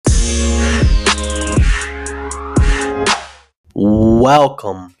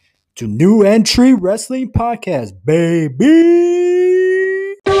Welcome to New Entry Wrestling Podcast, baby.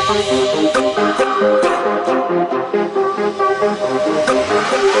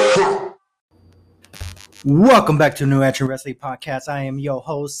 Welcome back to New Entry Wrestling Podcast. I am your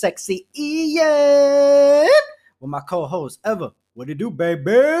host, Sexy Ian, with my co-host, Eva. What it do,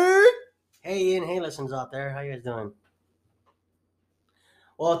 baby? Hey Ian, hey listeners out there, how you guys doing?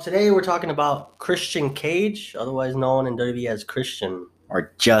 Well, today we're talking about Christian Cage, otherwise known in WWE as Christian.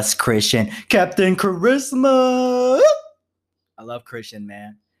 Or just Christian. Captain Charisma. I love Christian,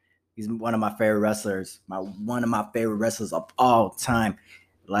 man. He's one of my favorite wrestlers. One of my favorite wrestlers of all time.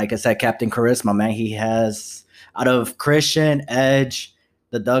 Like I said, Captain Charisma, man. He has, out of Christian, Edge,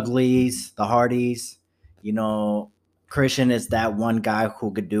 the Dudleys, the Hardys, Christian is that one guy who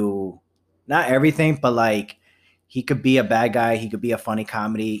could do not everything, but like he could be a bad guy. He could be a funny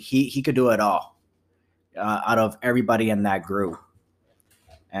comedy. He could do it all out of everybody in that group.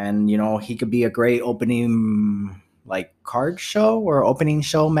 And, he could be a great opening card show or opening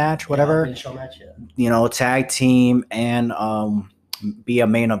show match, whatever. Opening show match, yeah. Tag team and be a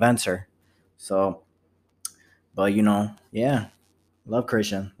main eventer. So, but love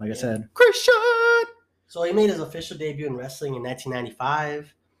Christian. Like I said, Christian. So he made his official debut in wrestling in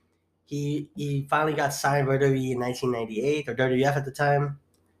 1995. He finally got signed by WWE in 1998 or WWF at the time.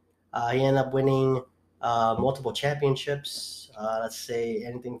 He ended up winning multiple championships. Let's say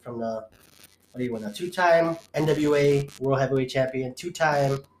anything from the a two-time NWA World Heavyweight Champion,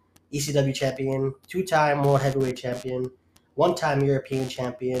 two-time ECW Champion, two-time World Heavyweight Champion, one-time European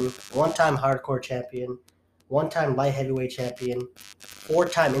Champion, one-time Hardcore Champion, one-time Light Heavyweight Champion,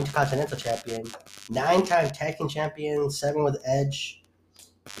 four-time Intercontinental Champion, nine-time Tag Team Champion, 7 with Edge,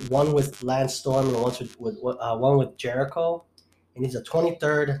 1 with Lance Storm, and 1 with Jericho, and he's a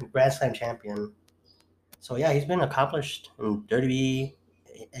 23rd Grand Slam Champion. So yeah, he's been accomplished in WWE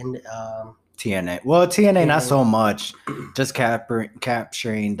and TNA. Well, TNA not so much, just capturing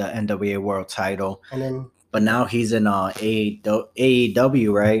the NWA World Title. But now he's in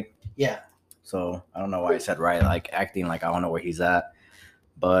AEW, right? Yeah. So I don't know why I said right, like acting like I don't know where he's at.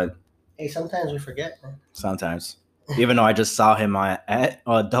 But hey, sometimes we forget, man. Sometimes. Even though I just saw him at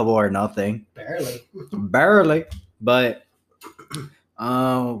Double or Nothing. Barely. But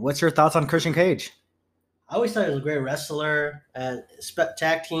what's your thoughts on Christian Cage? I always thought he was a great wrestler,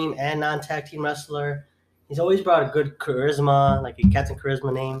 tag team and non-tag team wrestler. He's always brought a good charisma, like a Captain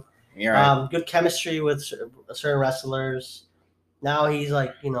Charisma name. You're right. Good chemistry with certain wrestlers. Now he's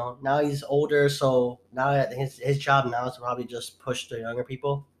now he's older, so now his job now is to probably just push the younger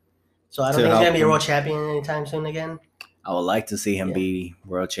people. So I don't think he's going to be a world champion anytime soon again. I would like to see him be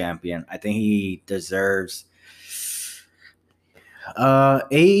world champion. I think he deserves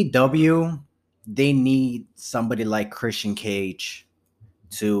AEW. They need somebody like Christian Cage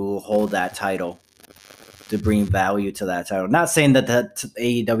to hold that title, to bring value to that title. Not saying that the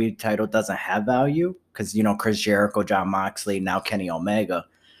AEW title doesn't have value, because Chris Jericho, Jon Moxley, now Kenny Omega,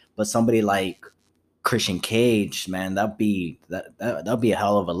 but somebody like Christian Cage, man, that'd be a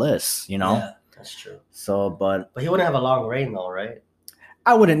hell of a list, Yeah, that's true. So, but he wouldn't have a long reign though, right?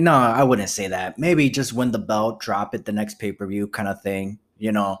 I wouldn't say that. Maybe just win the belt, drop it the next pay-per-view kind of thing.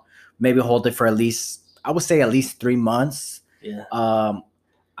 Maybe hold it for at least 3 months. Yeah.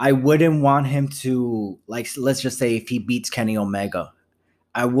 I wouldn't want him to, let's just say if he beats Kenny Omega,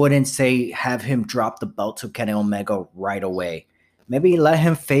 I wouldn't say have him drop the belt to Kenny Omega right away. Maybe let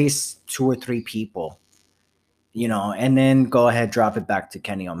him face 2 or 3 people, and then go ahead, drop it back to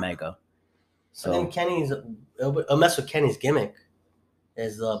Kenny Omega. So I think it'll mess with Kenny's gimmick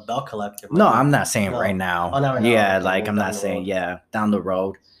is the belt collector. No, I'm not saying right now. Oh, not right now. Yeah, I'm not saying, down the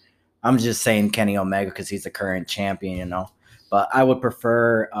road. I'm just saying Kenny Omega because he's the current champion, But I would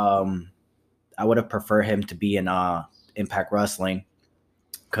prefer, I would have preferred him to be in Impact Wrestling,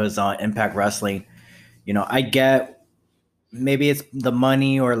 because Impact Wrestling, I get maybe it's the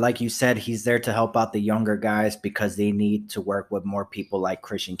money, or like you said, he's there to help out the younger guys because they need to work with more people like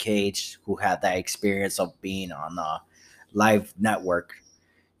Christian Cage who had that experience of being on a live network,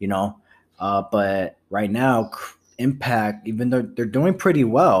 But right now, Impact, even though they're doing pretty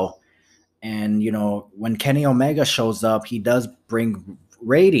well. And, when Kenny Omega shows up, he does bring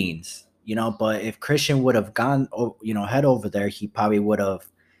ratings, but if Christian would have gone, head over there, he probably would have,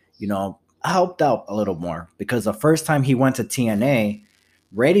 helped out a little more, because the first time he went to TNA,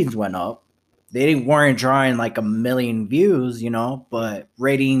 ratings went up. They weren't drawing like 1 million views, but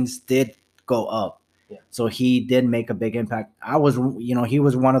ratings did go up. Yeah. So he did make a big impact. He was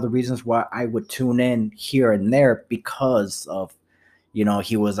one of the reasons why I would tune in here and there, because of,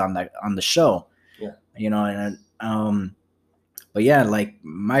 he was on the show. Yeah. And But yeah, like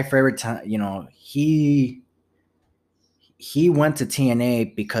my favorite time, he went to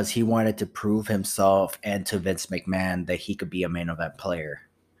TNA because he wanted to prove himself and to Vince McMahon that he could be a main event player.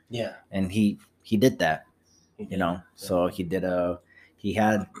 Yeah. And he did that, So he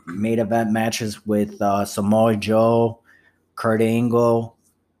had main event matches with Samoa Joe, Kurt Angle,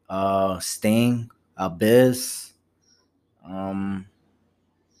 Sting, Abyss, I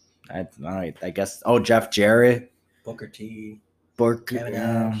guess Jeff Jarrett, Booker T, Kevin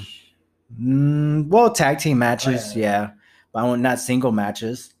Nash. Well, tag team matches, yeah, but not single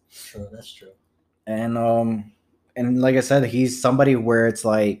matches. True, that's true. And like I said, he's somebody where it's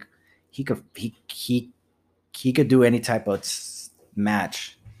like he could do any type of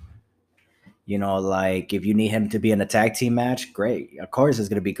match. Like if you need him to be in a tag team match, great. Of course, it's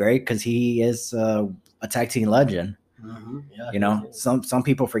gonna be great because he is a tag team legend. Mm-hmm. Yeah, some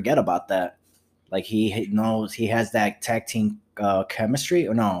people forget about that. Like he knows he has that tag team chemistry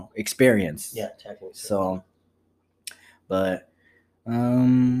or no experience. Yeah, tag team. So, but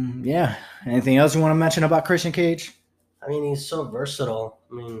yeah. Anything else you want to mention about Christian Cage? I mean, he's so versatile.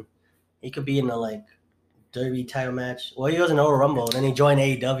 I mean, he could be in a WWE title match. Well, he was in Royal Rumble, then he joined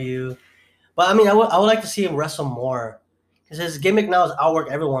AEW. But I mean, I would like to see him wrestle more because his gimmick now is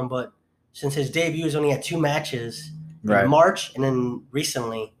outwork everyone. But since his debut, he's only had 2 matches in March and then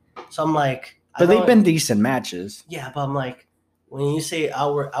recently. So I'm like, but they've been decent matches. Yeah, but I'm like, when you say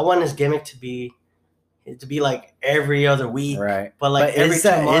outwork, I want his gimmick to be like every other week, right? But like every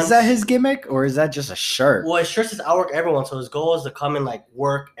 2 months. Is that his gimmick or is that just a shirt? Well, his shirt says outwork everyone, so his goal is to come and like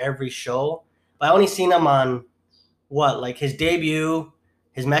work every show. But I only seen him on his debut,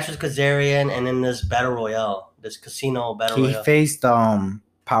 his match with Kazarian, and then this battle royale, this casino battle royale. He faced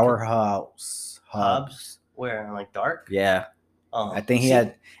Powerhouse Hobbs. Where like Dark? Yeah. I think he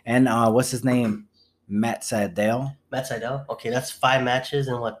had, and what's his name? Matt Sydal. Matt Sydal. Okay, that's 5 matches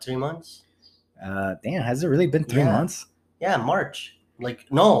in 3 months? Damn, has it really been 3 months? Yeah, March.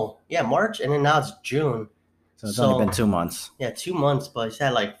 March, and then now it's June. So it's only been 2 months. Yeah, 2 months, but he's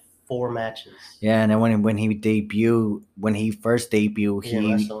had 4 matches. Yeah, and then when he first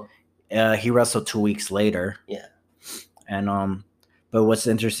debuted, he wrestled 2 weeks later. Yeah. And but what's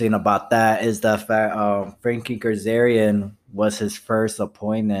interesting about that is the fact Frankie Kazarian was his first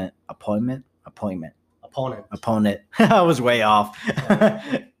opponent. I was way off.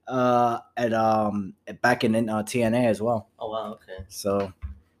 At back in TNA as well. Oh wow, okay. So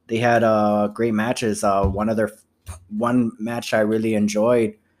they had great matches. One match I really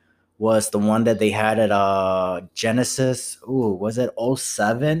enjoyed was the one that they had at Genesis. Ooh, was it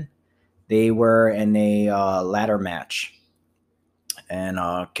 07? They were in a ladder match. And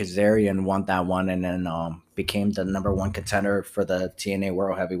Kazarian won that one and then became the number 1 contender for the TNA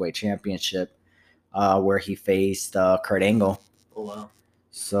World Heavyweight Championship, where he faced Kurt Angle. Oh wow.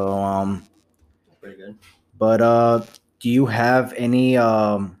 So pretty good. But do you have any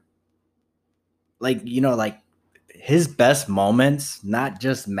his best moments, not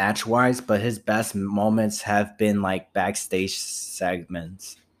just match wise, but his best moments have been backstage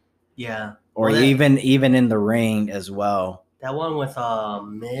segments. Yeah. Or even in the ring as well. That one with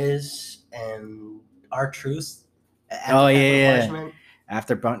Miz and R-Truth. Oh yeah.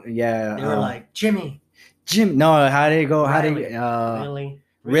 After they were like Jimmy. No, how did it go? Riley. How did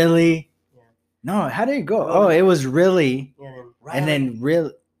really? Yeah. No, how did it go? Oh, it was really. Yeah, and then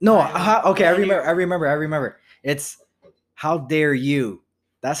really. No, okay, I remember. It's how dare you?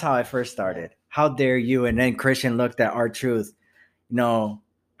 That's how I first started. How dare you? And then Christian looked at R-Truth.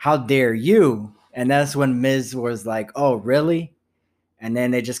 How dare you? And that's when Miz was like, "Oh, really?" And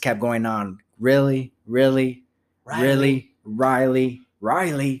then they just kept going on. Really, Riley,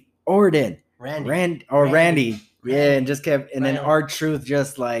 Orton, Randy. Yeah, and just kept, and then R-Truth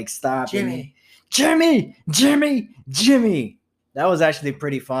just stopped. Jimmy. That was actually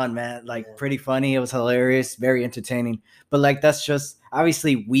pretty fun, man. Pretty funny. It was hilarious, very entertaining. But that's just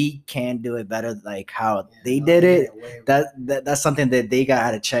obviously we can do it better. How they did it. That's something that they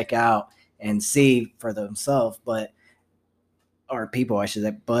got to check out and see for themselves. Or people, I should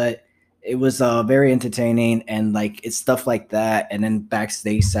say. But it was very entertaining, and it's stuff like that, and then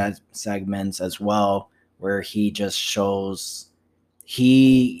backstage segments as well, where he just shows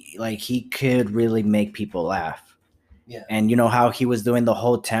he could really make people laugh. Yeah. And how he was doing the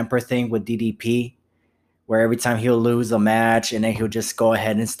whole temper thing with DDP, where every time he'll lose a match and then he'll just go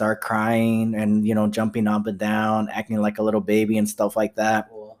ahead and start crying and jumping up and down, acting like a little baby and stuff like that.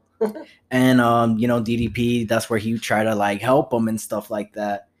 Cool. And DDP, that's where he tried to help him and stuff like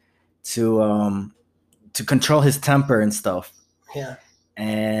that to control his temper and stuff. Yeah.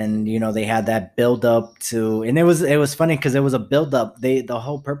 and they had that build up to, and it was funny because it was a build up. The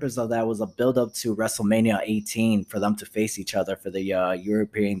whole purpose of that was a build up to WrestleMania 18 for them to face each other for the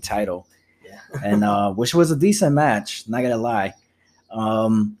European title, and which was a decent match. Not gonna lie,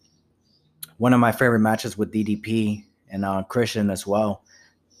 one of my favorite matches with DDP and Christian as well,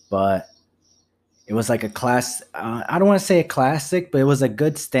 but it was like a class. I don't want to say a classic, but it was a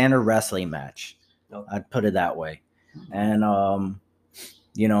good standard wrestling match. Nope. I'd put it that way, and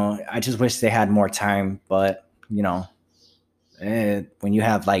I just wish they had more time, but when you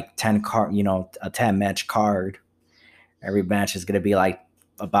have like 10 a 10 match card, every match is going to be like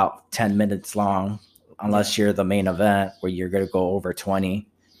about 10 minutes long, unless you're the main event where you're going to go over 20.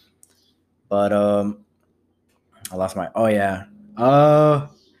 But I lost my,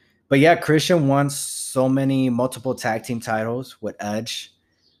 but yeah, Christian won so many multiple tag team titles with Edge.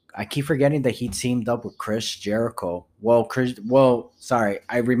 I keep forgetting that he teamed up with Chris Jericho. Sorry.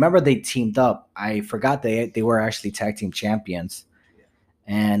 I remember they teamed up. I forgot they were actually tag team champions.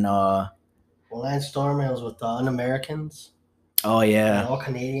 And Lance Storm was with the Un-Americans. Oh yeah. An all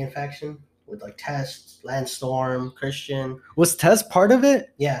Canadian faction with like Test, Lance Storm, Christian. Was Test part of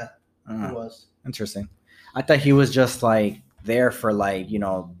it? Yeah, he was. Interesting. I thought he was just like there for like,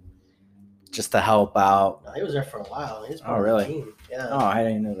 just to help out. No, he was there for a while. He was part of the team. Yeah. Oh, I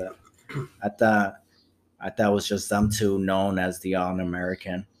didn't know that. I thought it was just them two known as the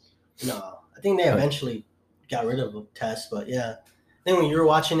Un-American. No, I think they eventually got rid of Test, but yeah. I think when you were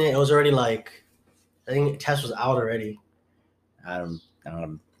watching it, it was already like, I think Test was out already. I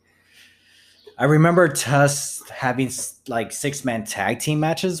remember Test having like 6-man tag team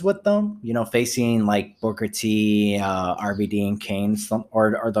matches with them, facing like Booker T, RVD, and Kane,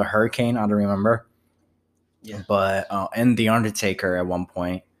 or the Hurricane. I don't remember. Yeah. But and the Undertaker at one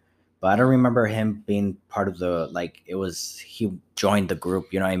point, but I don't remember him being part of the he joined the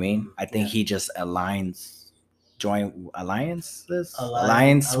group. You know what I mean? I think he just alliance with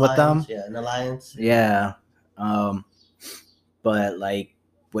them. Yeah, an alliance. Yeah. But like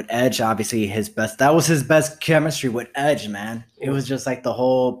with Edge, obviously that was his best chemistry with Edge, man. It was just like the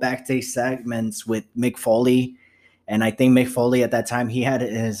whole backstage segments with Mick Foley. And I think Mick Foley at that time, he had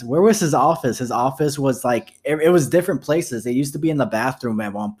where was his office? His office was like, it was different places. It used to be in the bathroom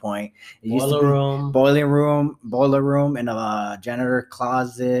at one point. Boiler room, and a janitor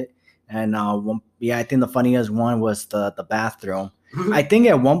closet. And I think the funniest one was the bathroom. I think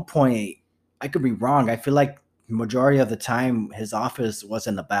at one point, I could be wrong. I feel like majority of the time his office was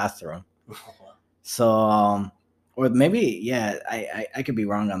in the bathroom. So, or maybe, I could be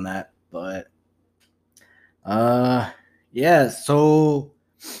wrong on that, but yeah, so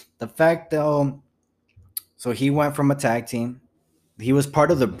the fact that so he went from a tag team, he was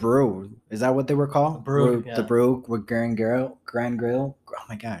part of the Brew. Is that what they were called? The Brew with Gangrel. Oh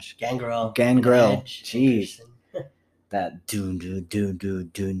my gosh, Gangrel. Jeez, that doon.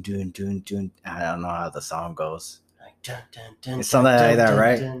 I don't know how the song goes. Like dun, it's something like that,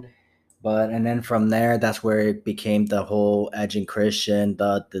 right? Dun. But and then from there, that's where it became the whole Edge and Christian,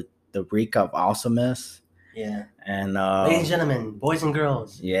 the reek of awesomeness. Yeah. And ladies and gentlemen, boys and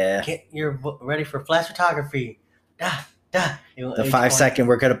girls, yeah, get ready for flash photography. The 5 second,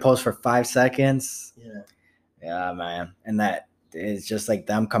 we're gonna pose for 5 seconds. Yeah, man, and that is just like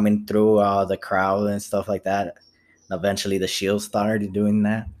them coming through the crowd and stuff like that. And eventually, the Shield started doing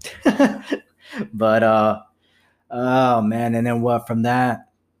that. But oh man, and then what from that?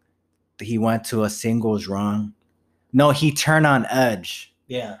 He went to a singles run. No, he turned on Edge.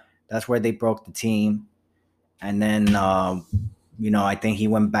 Yeah, that's where they broke the team. And then, I think he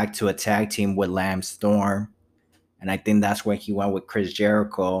went back to a tag team with Lance Storm. And I think that's where he went with Chris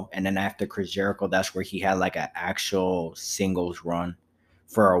Jericho. And then after Chris Jericho, that's where he had like an actual singles run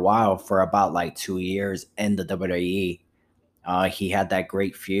for a while, for about like 2 years in the WWE. He had that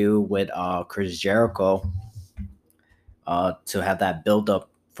great feud with Chris Jericho to have that build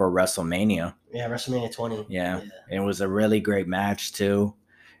up for WrestleMania. Yeah, WrestleMania 20. Yeah. It was a really great match too.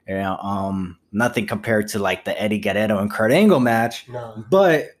 Nothing compared to like the Eddie Guerrero and Kurt Angle match. No.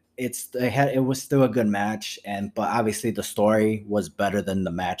 But it was still a good match, but obviously the story was better than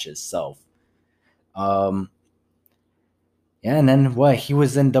the match itself. And then what? He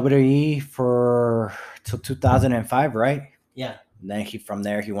was in WWE till 2005, right? Yeah. And then from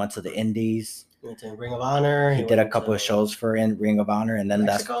there he went to the Indies. He went to Ring of Honor. He did a couple of shows for Ring of Honor, and then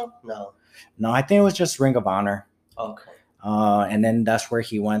Mexico? No, I think it was just Ring of Honor. Okay. And then that's where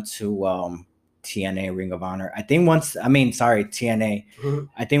he went to TNA, Ring of Honor. TNA. Mm-hmm.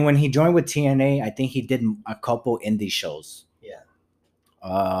 I think when he joined with TNA, I think he did a couple indie shows. Yeah.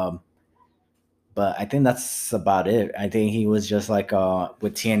 But But I think that's about it. I think he was just like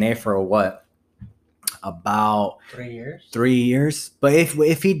with TNA for what, about 3 years. 3 years. But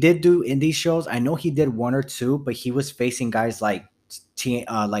if he did do indie shows, I know he did one or two, but he was facing guys like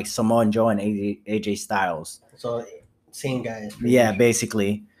like Samoa Joe and AJ Styles. So same guys. Yeah,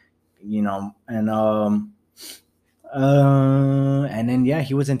 basically, and then yeah,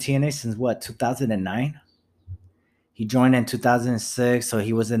 he was in TNA since what, 2009. He joined in 2006, so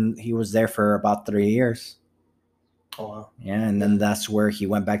he was there for about 3 years. Oh wow. Yeah, and then that's where he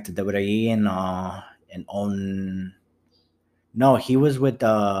went back to WWE and own. No, he was with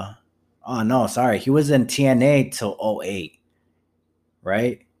oh no, sorry, he was in TNA till 2008,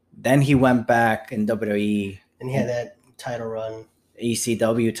 right? Then he went back in WWE. And he had that title run.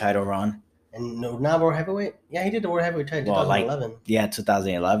 ECW title run. And not World Heavyweight? Yeah, he did the World Heavyweight title in 2011.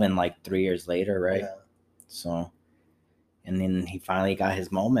 2011, like 3 years later, right? Yeah. So, and then he finally got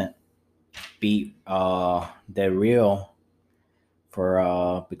his moment. Beat Del Rio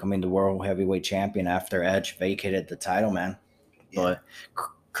for becoming the World Heavyweight Champion after Edge vacated the title, man. Yeah. But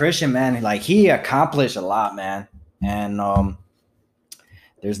Christian, man, like, he accomplished a lot, man. And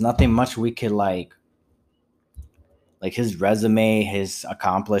there's nothing much we could like his resume, his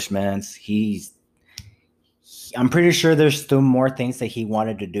accomplishments. I'm pretty sure there's still more things that he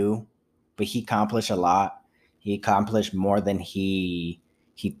wanted to do, but he accomplished a lot. He accomplished more than he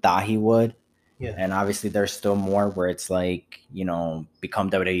thought he would. Yeah. And obviously there's still more where it's like,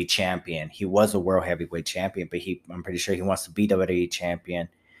 become WWE champion. He was a World Heavyweight Champion, but I'm pretty sure he wants to be WWE champion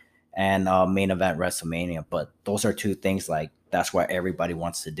and main event WrestleMania. But those are two things, like, that's what everybody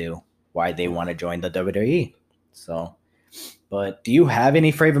wants to do, why they want to join the WWE. So, but do you have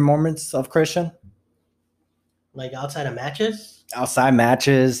any favorite moments of Christian? Like outside of matches? Outside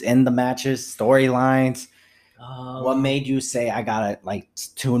matches, in the matches, storylines. What made you say, I gotta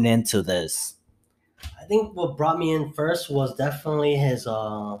tune into this? I think what brought me in first was definitely his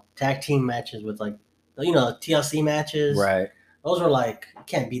tag team matches with TLC matches. Right. Those were you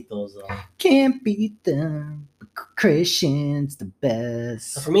can't beat those though. Can't beat them. Christian's the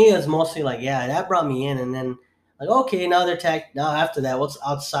best. So for me, it's mostly that brought me in, and then okay, now they're tag. Now after that, what's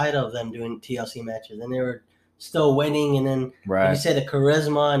outside of them doing TLC matches? And they were still winning, and then like you said, the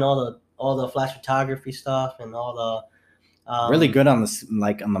charisma and all the flash photography stuff and all the really good on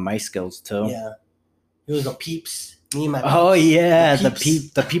the mic skills too. Yeah, it was the peeps. Me and my peeps. Oh yeah,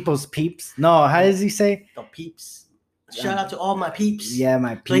 the people's peeps. No, how does he say? The peeps. Shout out to all my peeps. Yeah,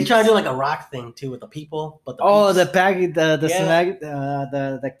 my peeps. So he tried to do a rock thing too with the people, but oh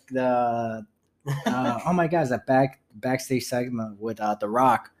my gosh, that backstage segment with The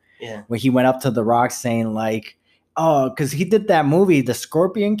Rock. Yeah. Where he went up to The Rock saying because he did that movie, The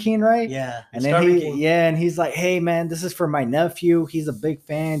Scorpion King, right? Yeah. And then and he's like, hey man, this is for my nephew. He's a big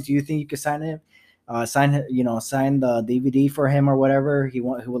fan. Do you think you could sign him? Sign the DVD for him or whatever. He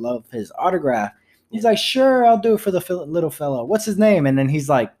would love his autograph. He's like, sure, I'll do it for the little fellow. What's his name? And then he's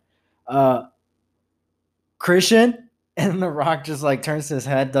like, Christian. And The Rock just turns his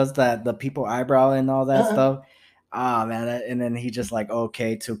head, does the people eyebrow and all that stuff. Ah, man. And then he just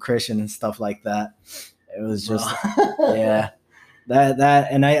okay to Christian and stuff like that. It was just, yeah. That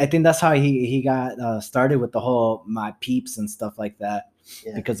and I think that's how he got started with the whole my peeps and stuff like that.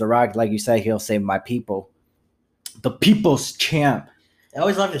 Yeah. Because The Rock, like you said, he'll say my people. The people's champ. I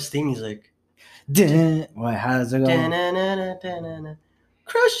always loved his theme music. Wait, how does it go?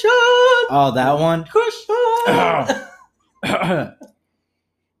 Christian! Oh, that one? Christian!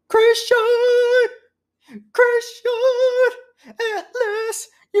 Christian! At last,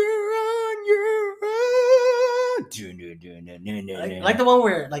 you're on your own. Like the one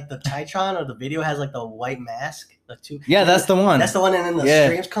where the Titron or the video has the white mask. Yeah, that's the one. That's the one, and then the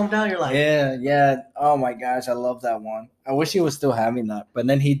streams come down. You're like, yeah. Oh my gosh, I love that one. I wish he was still having that. But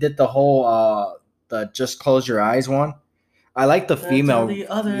then he did the whole the Just Close Your Eyes one. I like the female. The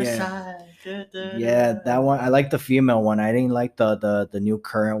other side. Yeah, that one. I like the female one. I didn't like the new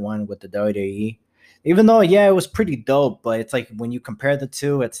current one with the WWE. Even though, it was pretty dope, but it's when you compare the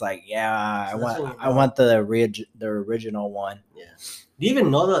two, it's I want the original one. Yeah. Do you even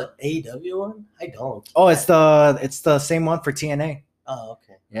know the AEW one? I don't. Oh, it's the same one for TNA. Oh,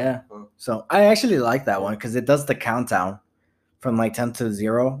 okay. Yeah. So I actually like that one because it does the countdown from 10 to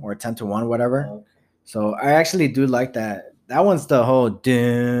 0 or 10 to 1, whatever. Okay. So I actually do like that. That one's the whole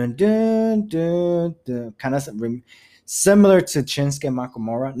dun dun dun dun, kind of similar to Shinsuke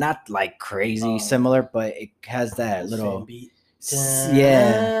Nakamura, not crazy similar, but it has that little beat.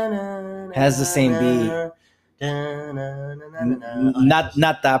 Yeah, has the same beat. Not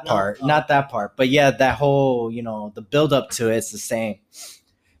that part, not that part, but yeah, that whole the build up to it's the same.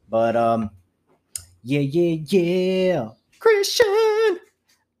 But Yeah. Christian.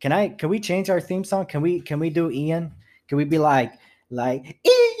 Can we change our theme song? Can we do Ian? Can we be like Ian,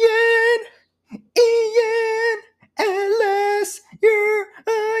 unless you're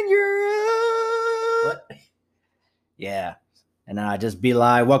on your own? What? Yeah. And I just be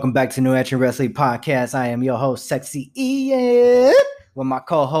like, welcome back to New Action Wrestling Podcast. I am your host, Sexy Ian, with my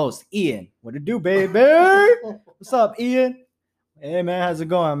co-host, Ian. What it do, baby? What's up, Ian? Hey, man, how's it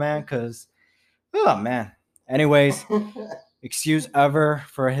going, man? Oh, man. Anyways, excuse Ever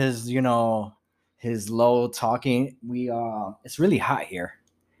for his, his low talking. It's really hot here.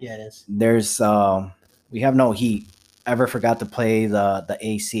 Yeah, it is. We have no heat. Ever forgot to play the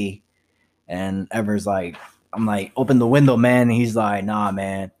AC, and Ever's like, I'm like, open the window, man. And he's like, nah,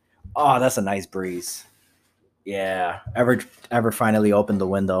 man. Oh, that's a nice breeze. Yeah. Ever finally opened the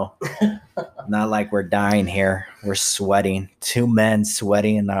window. Not like we're dying here. We're sweating. Two men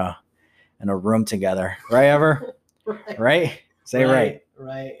sweating in a room together. Right, Ever? Right? Say right.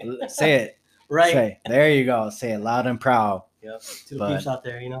 Right. Say it. Right. There you go. Say it loud and proud. Yep. To the peeps out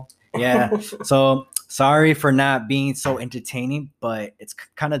there, Yeah. So sorry for not being so entertaining, but it's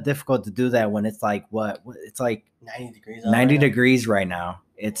kind of difficult to do that when it's like it's like 90 degrees. 90 degrees right now.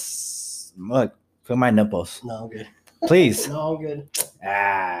 It's look, feel my nipples. No, I'm good. Please. No, I'm good.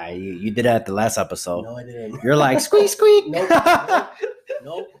 You did that at the last episode. No, I didn't. You're like squeak.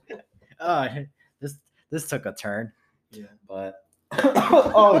 Nope. This took a turn. Yeah. But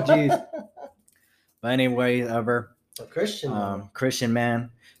oh jeez. But anyway, Ever. So Christian,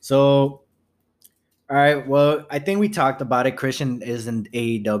 man. So, all right. Well, I think we talked about it. Christian is in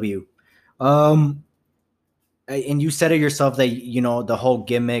AEW. And you said it yourself that the whole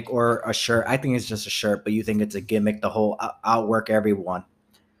gimmick or a shirt. I think it's just a shirt, but you think it's a gimmick. The whole outwork everyone.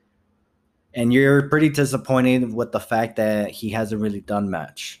 And you're pretty disappointed with the fact that he hasn't really done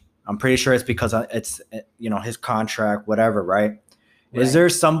much. I'm pretty sure it's because it's his contract, whatever, right? Is there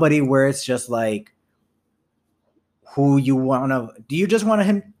somebody where it's just like, who you want to? Do you just want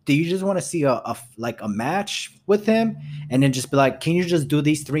to see a match with him, and then just be like, can you just do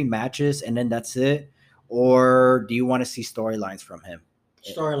these 3 matches and then that's it, or do you want to see storylines from him?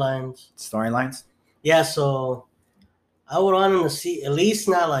 Storylines. Yeah. So I would want him to see at least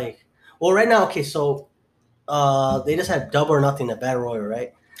not like. Well, right now, okay. So they just had Double or Nothing at Battle Royal,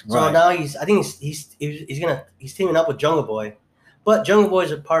 right? So now he's teaming up with Jungle Boy, but Jungle Boy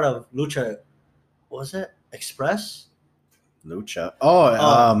is a part of Lucha. What was it? Express? Lucha.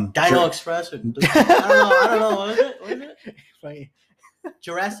 Dino Express? I don't know. What was it?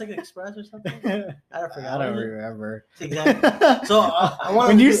 Jurassic Express or something? I don't remember. Exactly. So I want.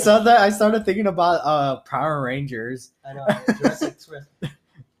 When you said that, I started thinking about Power Rangers. I know, Jurassic Express.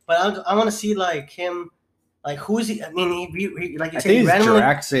 But I want to see like him, like who is he? I mean, he like you said, he's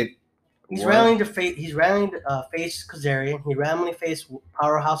Jurassic. He's randomly to face. He's randomly face Kazarian. He randomly faced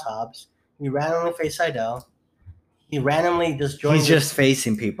Powerhouse Hobbs. He randomly faced Seidel. He randomly just joined. He's just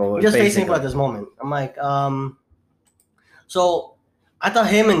facing people. He's just facing people at this moment. I'm like, so I thought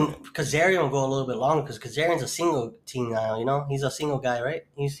him and Kazarian would go a little bit longer because Kazarian's a single team now. He's a single guy, right?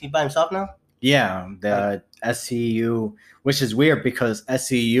 He's by himself now. Yeah, the SCU, which is weird because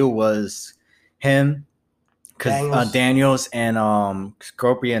SCU was him, Daniels and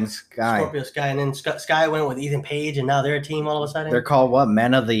Scorpion Sky. And then Sky went with Ethan Page, and now they're a team all of a sudden. They're called what?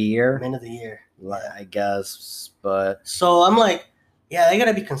 Men of the Year. Men of the Year. I guess, but so I'm like, yeah, they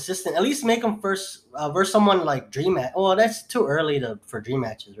gotta be consistent. At least make them first versus someone like Dream Match. Well, that's too early for Dream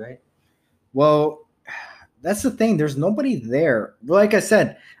Matches, right? Well, that's the thing. There's nobody there. Like I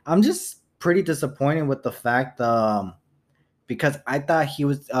said, I'm just pretty disappointed with the fact because I thought he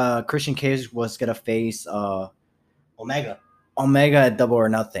was Christian Cage was gonna face Omega at Double or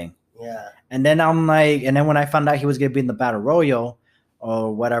Nothing. Yeah. And then when I found out he was gonna be in the Battle Royal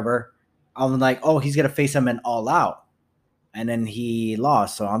or whatever, I'm like, oh, he's gonna face him in All Out, and then he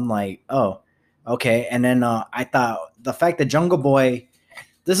lost. So I'm like, oh, okay. And then I thought the fact that Jungle Boy,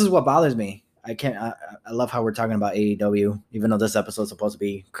 this is what bothers me. I love how we're talking about AEW, even though this episode is supposed to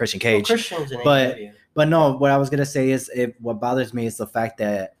be Christian Cage. Well, Christian's in AEW. But no, what I was gonna say is what bothers me is the fact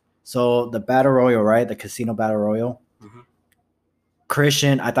that the Battle Royal, right? The Casino Battle Royal.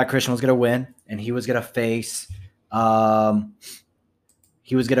 Mm-hmm. I thought Christian was gonna win, and he was gonna face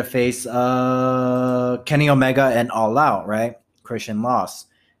Kenny Omega and All Out, right? Christian lost.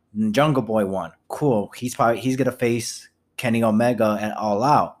 And Jungle Boy won. Cool. He's gonna face Kenny Omega and All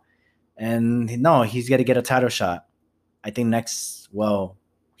Out. And no, he's gonna get a title shot. I think by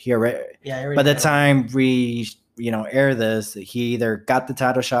the time we air this, he either got the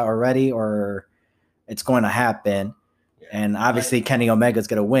title shot already or it's going to happen. And obviously Kenny Omega's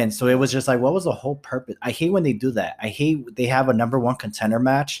gonna win. So it was just like, what was the whole purpose? I hate when they do that. I hate they have a number one contender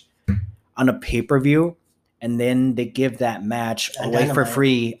match on a pay-per-view, and then they give that match away for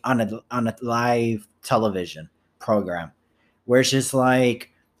free on a live television program. Where it's just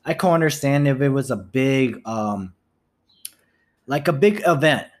like, I can understand if it was a big like a big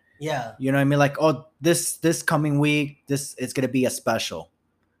event. Yeah. You know what I mean? Like, oh, this coming week, this is gonna be a special.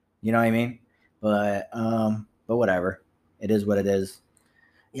 You know what I mean? But whatever. It is what it is.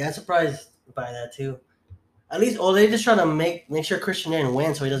 Yeah, I'm surprised by that too. At least, they just trying to make sure Christian didn't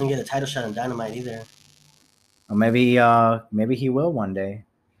win, so he doesn't get a title shot on Dynamite either. Or maybe he will one day.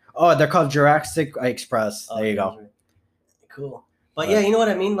 Oh, they're called Jurassic Express. There you go. Cool. But yeah, you know what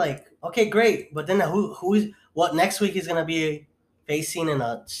I mean. Like, okay, great. But then what next week is gonna be facing in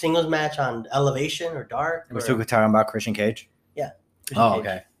a singles match on Elevation or Dark? We're still talking about Christian Cage. Yeah. Christian Cage.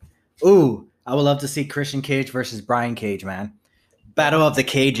 Okay. Ooh, I would love to see Christian Cage versus Brian Cage, man. Battle of the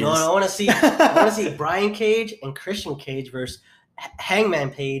Cages. No, I want to see Brian Cage and Christian Cage versus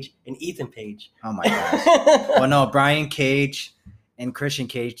Hangman Page and Ethan Page. Oh my gosh. Well, no, Brian Cage and Christian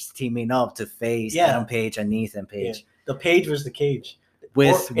Cage teaming up to face Adam Page and Ethan Page. Yeah. The Page versus the Cage.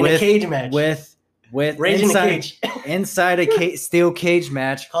 With a cage match. With Raging Cage. inside a steel cage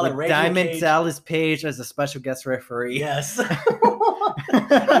match Call with Diamond Dallas Page as a special guest referee. Yes. You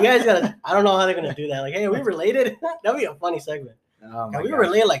guys gotta. I don't know how they're gonna do that. Like, hey, are we related? That'd be a funny segment. Oh my Are we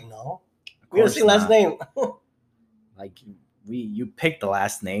related? Like, no. We gotta see last name. Like, you picked the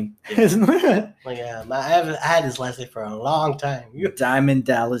last name. Yeah. Like, yeah, I had this last name for a long time. Diamond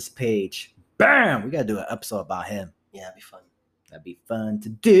Dallas Page. Bam! We gotta do an episode about him. Yeah, it'd be fun. That'd be fun to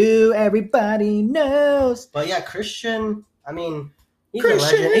do. Everybody knows. But yeah, Christian. I mean, he's a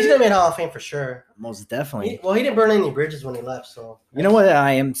legend. He's gonna be in Hall of Fame for sure. Most definitely. He didn't burn any bridges when he left. So you know what?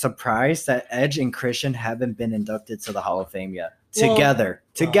 I am surprised that Edge and Christian haven't been inducted to the Hall of Fame yet. Together,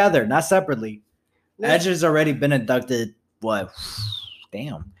 not separately. Yeah. Edge has already been inducted. What?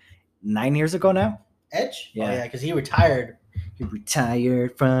 Damn, 9 years ago now. Edge? Yeah, oh, yeah, because he retired. He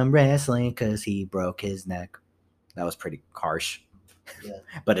retired from wrestling because he broke his neck. That was pretty harsh. Yeah,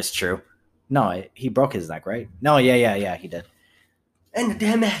 but it's true. No, he broke his neck, right? No, yeah, he did. And the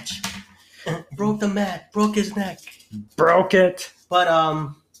damn match. Broke the mat. Broke his neck. Broke it. But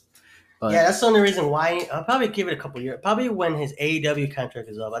yeah, that's the only reason why. I'll probably give it a couple years. Probably when his AEW contract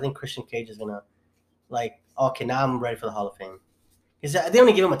is up, I think Christian Cage is gonna okay, now I'm ready for the Hall of Fame. Is that they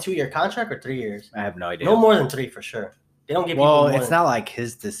only give him a 2-year contract or 3 years? I have no idea. No more than 3 for sure. They don't give. Well, it's not like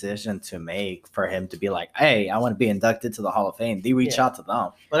his decision to make for him to be like, "Hey, I want to be inducted to the Hall of Fame." They reach out to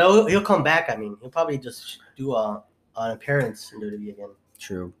them. But he'll come back. I mean, he'll probably just do an appearance in WWE again.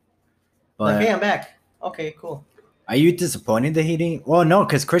 True. But hey, I'm back. Okay, cool. Are you disappointed that he didn't? Well, no,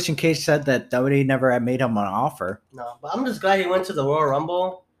 because Christian Cage said that WWE never had made him an offer. No, but I'm just glad he went to the Royal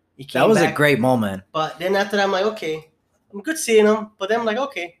Rumble. That was a great moment. But then after that, I'm like, okay, I'm good seeing him. But then I'm like,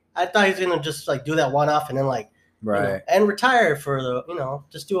 okay, I thought he was gonna just do that one off and then right, and retire for the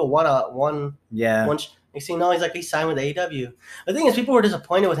just do a one. Yeah. Next thing you know, he signed with AEW. The thing is, people were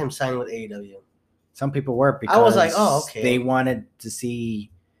disappointed with him signing with AEW. Some people were because I was like, oh, okay. They wanted to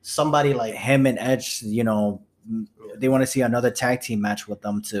see somebody like him and Edge. They want to see another tag team match with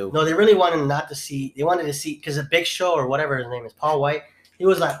them too. No, they really wanted not to see. They wanted to see because a Big Show or whatever his name is, Paul White. He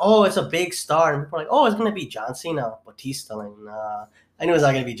was like, oh, it's a big star, and people were like, oh, it's gonna be John Cena, Batista. Like, nah, I knew it was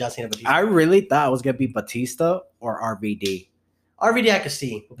not gonna be John Cena, Batista. I really thought it was gonna be Batista or RVD. RVD I could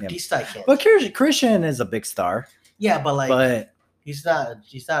see, but Batista I can't. But Christian is a big star. Yeah, but he's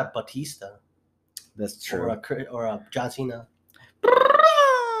not Batista. That's true. Or a John Cena.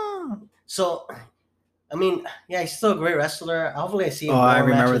 So, I mean, yeah, he's still a great wrestler. Hopefully, I see him. Oh, I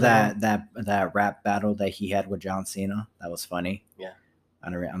remember that rap battle that he had with John Cena. That was funny. Yeah. I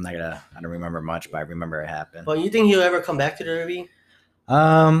don't remember much, but I remember it happened. But you think he'll ever come back to the WWE?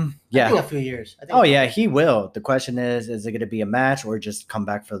 Yeah. I think a few years. Yeah, he will. The question is it going to be a match or just come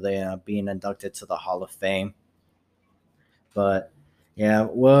back for the being inducted to the Hall of Fame? But yeah,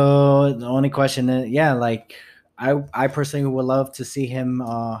 well, the only question is, I personally would love to see him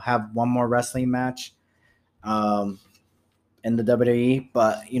have one more wrestling match in the WWE,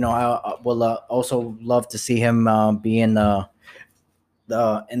 but I will also love to see him be in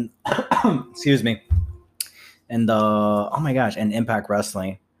excuse me, and and Impact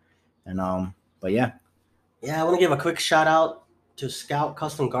Wrestling, and but yeah, I want to give a quick shout out to Scout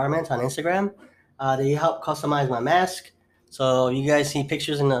Custom Garments on Instagram. They help customize my mask, so if you guys see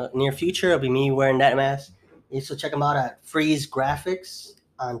pictures in the near future, it'll be me wearing that mask. You also check them out at Freeze Graphics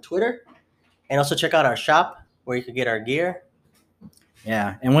on Twitter, and also check out our shop where you can get our gear.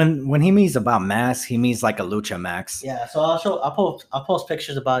 Yeah, and when he means about mask, he means like a lucha mask. Yeah, so I'll post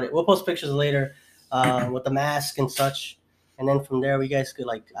pictures about it. We'll post pictures later, with the mask and such, and then from there we guys could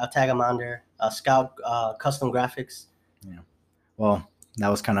like I'll tag him on there. Scout custom graphics. Well, that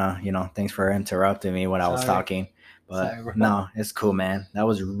was kind of thanks for interrupting me when I was Sorry. talking, but Sorry, bro. no, it's cool, man. That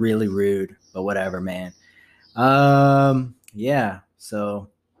was really rude, but whatever, man. Yeah. So,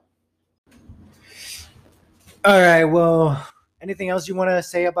 all right. Well, anything else you want to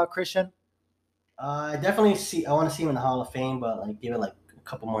say about Christian? I definitely see. I want to see him in the Hall of Fame, but like give it like a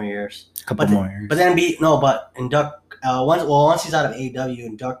couple more years. Couple more years. But then induct once he's out of AEW,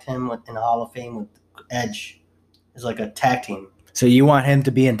 induct him in the Hall of Fame with Edge as like a tag team. So you want him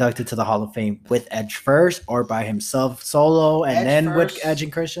to be inducted to the Hall of Fame with Edge first, or by himself solo, and Edge then first. with Edge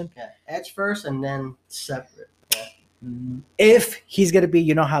and Christian? Yeah, Edge first, and then separate. Yeah. If he's gonna be,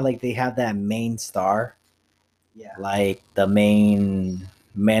 you know how like they have that main star, Yeah. like the main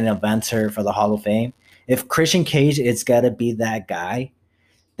eventer for the Hall of Fame. If Christian Cage is gotta be that guy,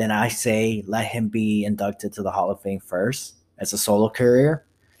 then I say let him be inducted to the Hall of Fame first as a solo career.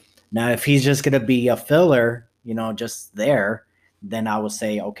 Now, if he's just gonna be a filler, just there, then I would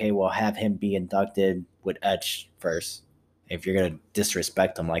say, okay, well, have him be inducted with Edge first. If you're gonna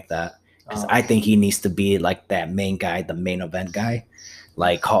disrespect him like that, because I think he needs to be like that main guy, the main event guy,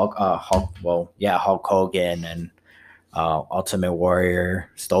 like Hulk Hogan and Ultimate Warrior,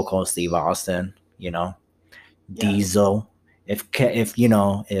 Stone Cold Steve Austin, Diesel. If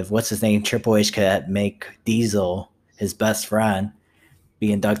what's his name, Triple H could make Diesel his best friend,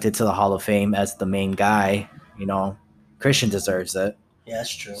 be inducted to the Hall of Fame as the main guy, Christian deserves it. Yeah,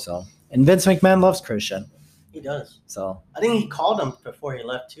 that's true. So, and Vince McMahon loves Christian. He does. So I think he called him before he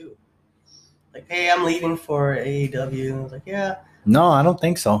left too. Like, hey, I'm leaving for AEW. I was like, yeah. No, I don't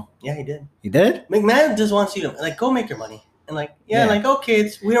think so. Yeah, he did. He did? McMahon just wants you to like go make your money and like like okay,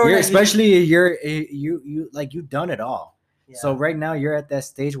 we don't. You've done it all. Yeah. So right now you're at that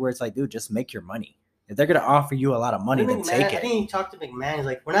stage where it's like, dude, just make your money. If they're gonna offer you a lot of money, then take it. I think he talked to McMahon. He's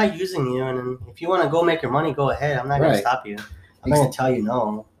like, we're not using you, and if you want to go make your money, go ahead. I'm not gonna stop you. I'm not gonna tell you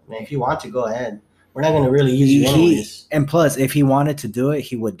no. I mean, if you want to, go ahead. We're not gonna really use you anyways. And plus, if he wanted to do it,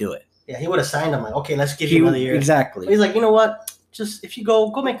 he would do it. Yeah, he would have signed him like, okay, let's give you another year. Exactly. But he's like, you know what? Just if you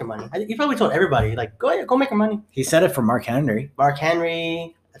go make your money. He probably told everybody like, go ahead, go make your money. He said it for Mark Henry. Mark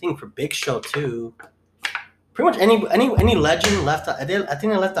Henry, I think for Big Show too. Pretty much any legend left. I think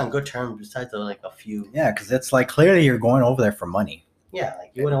they left on good terms besides like a few. Yeah, because it's like clearly you're going over there for money. Yeah,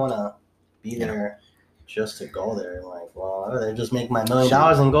 like you wouldn't want to be there just to go there. Like, well, I'd rather just make my $1 million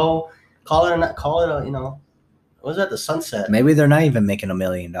and go call it a what was that, the sunset? Maybe they're not even making $1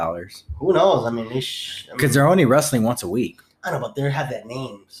 million. Who knows? I mean, because they're only wrestling once a week. I don't know, but they have that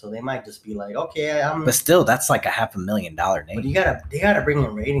name, so they might just be like, okay, But still, that's like a $500,000 name. But they gotta bring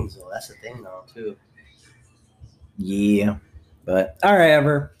in ratings though. That's the thing though too. Yeah, but all right,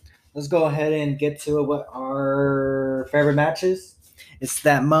 Ever. Let's go ahead and get to what our favorite matches. It's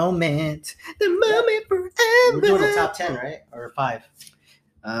that moment, the moment forever. We're doing the top 10, right, or 5?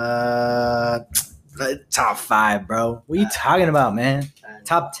 Top 5, bro. What are you talking about, man?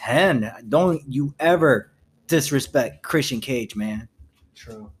 Top 10. Don't you ever disrespect Christian Cage, man.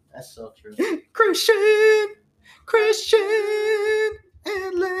 True. That's so true. Christian,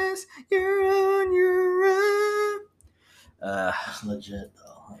 unless you're on your own. That's legit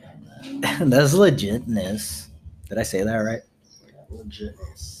though. That's legitness. Did I say that right? Yeah,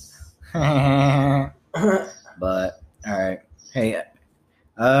 legitness. But all right. Hey,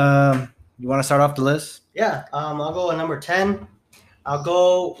 you want to start off the list? Yeah. I'll go at number 10. I'll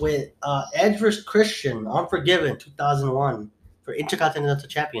go with Edge vs. Christian, Unforgiven, 2001 for Intercontinental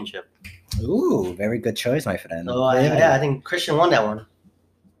Championship. Ooh, very good choice, my friend. So I think Christian won that one.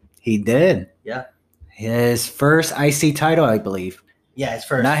 He did. Yeah. His first IC title, I believe. Yeah, his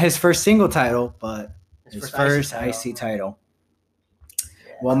first. Not his first single title, but his first IC title.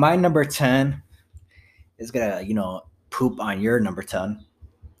 Yeah. Well, my number 10 is gonna, poop on your number 10.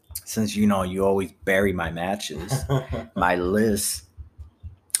 Since you always bury my matches, my list.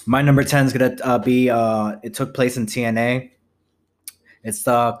 My number 10 is gonna be it took place in TNA. It's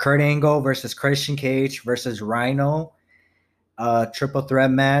the Kurt Angle versus Christian Cage versus Rhino triple threat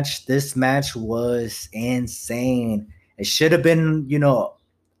match. This match was insane. It should have been,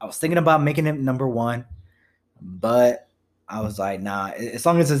 I was thinking about making it number 1, but I was like, nah, as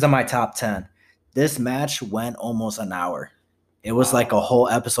long as it's in my top 10. This match went almost an hour. It was like a whole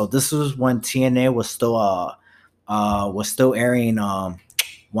episode. This was when TNA was still airing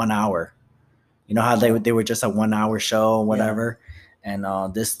 1 hour. You know how they were just a 1 hour show, whatever. Yeah.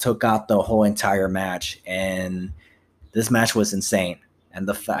 And this took out the whole entire match, and this match was insane. And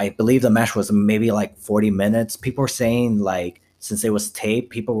I believe the match was maybe like 40 minutes. People were saying like since it was taped,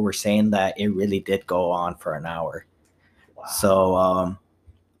 people were saying that it really did go on for an hour. Wow. So,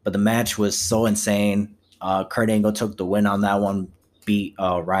 but the match was so insane. Kurt Angle took the win on that one, beat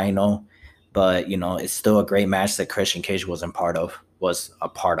Rhino, but you know it's still a great match that Christian Cage was a part of.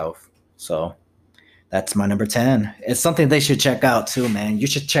 So that's my number 10. It's something they should check out too, man. You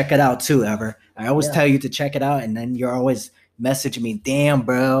should check it out too, Ever. I always tell you to check it out, and then you're always messaging me, damn,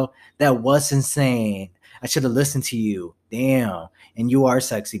 bro, that was insane. I should have listened to you. Damn. And you are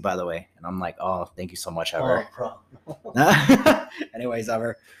sexy, by the way. And I'm like, oh, thank you so much, Ever. Oh, bro. Anyways,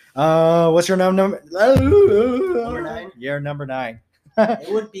 Ever. What's your number? Number 9? You're number 9.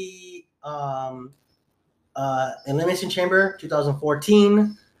 It would be Elimination Chamber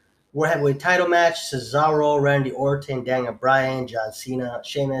 2014. World Heavyweight Title match: Cesaro, Randy Orton, Daniel Bryan, John Cena,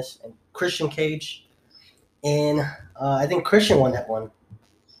 Sheamus, and Christian Cage. And I think Christian won that one.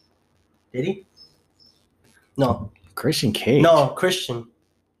 Did he? No. Christian Cage. No, Christian.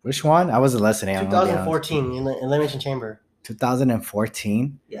 Which one? I wasn't listening. 2014 Elimination Chamber.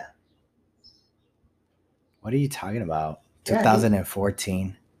 2014? Yeah. What are you talking about? Yeah,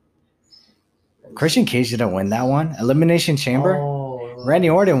 2014. Christian Cage didn't win that one. Elimination Chamber? Oh.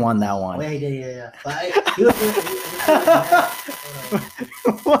 Randy Orton won that one. Oh, yeah. But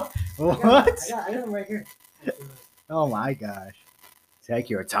What? I got him right here. Oh my gosh. Take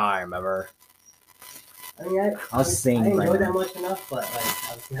your time, Ever. I mean, I'll sing I didn't right know now. that much enough, but like,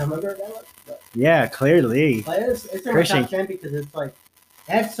 obviously I remember that much. But Yeah, clearly. it's in my Christian- top 10 because it's like,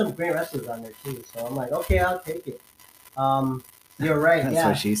 it had some great wrestlers on there too. So I'm like, okay, I'll take it. You're right. That's yeah.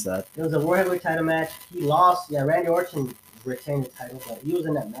 what she said. It was a World Heavyweight title match. He lost. Yeah, Randy Orton retained the title, but he was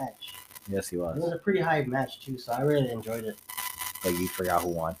in that match. Yes, he It was was. a pretty high match too, so I really enjoyed it. But you forgot who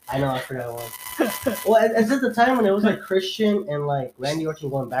won. I know, I forgot who won. Well, it's at the time when it was like Christian and like Randy Orton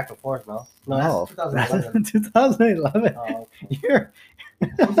going back and forth, no? No, that's 2011. 2011. Oh, okay. You're...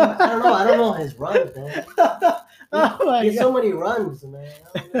 I don't know his runs, man. Oh my He has God. so many runs, man.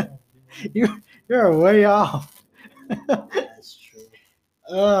 I don't know. You're way off. That's true.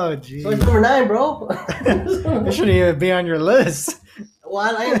 Oh, So geez. it's number 9, bro. It shouldn't even be on your list.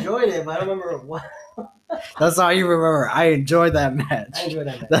 Well, I enjoyed it, but I don't remember what. That's all you remember. I enjoyed that match. I enjoyed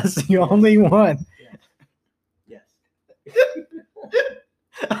that match. That's the only one. Yes. Yes.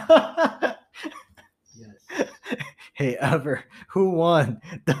 Hey, Ever, who won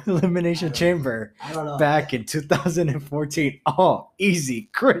the Elimination Chamber I don't know. back in 2014? Oh, easy,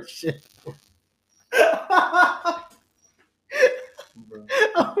 Christian. Bro.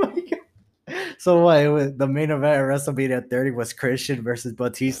 Oh my God. So what? It was, the main event at WrestleMania 30 was Christian versus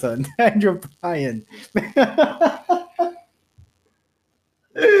Batista and Daniel Bryan.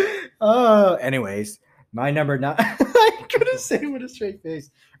 Oh, anyways, my number 9. I couldn't say it with a straight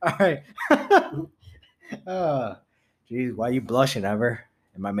face. All right. Geez, why are you blushing, Ever?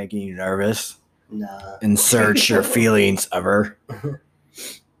 Am I making you nervous? Nah. Insert your feelings, Ever.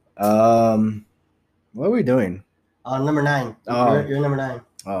 What are we doing? Number 9. Oh. You're number 9.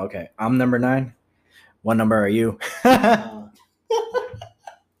 Oh, okay. I'm number 9. What number are you?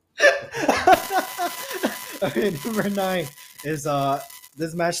 Okay, number 9 is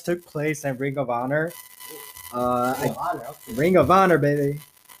this match took place at Ring of Honor. Honor. Okay. Ring of Honor, baby.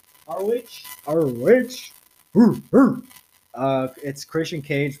 ROH. It's Christian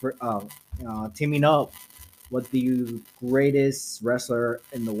Cage for teaming up with the greatest wrestler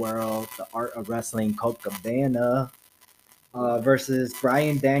in the world, the art of wrestling, Colt Cabana, versus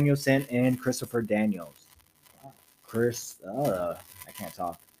Bryan Danielson and Christopher Daniels. I can't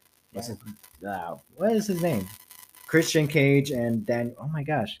talk. What is his name? Christian Cage and oh my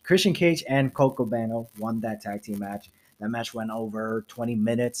gosh, Christian Cage and Colt Cabana won that tag team match. That match went over 20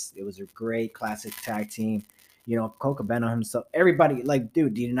 minutes. It was a great classic tag team. You know, Colt Cabana himself, everybody, like,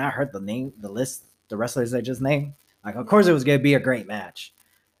 dude, did you not heard the name, the list, the wrestlers I just named? Like, of course it was going to be a great match.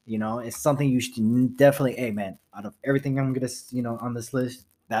 You know, it's something you should definitely, hey, man, out of everything I'm going to, you know, on this list,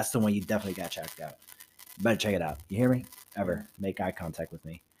 that's the one you definitely got checked out. You better check it out. You hear me? Ever make eye contact with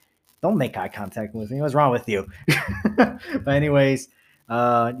me. Don't make eye contact with me. What's wrong with you? But anyways,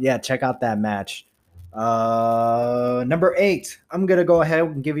 yeah, check out that match. Number 8. I'm going to go ahead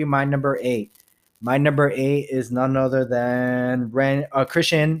and give you my number 8. My number 8 is none other than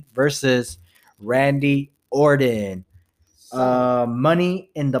Christian versus Randy Orton. Money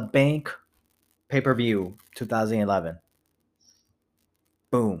in the Bank pay-per-view 2011.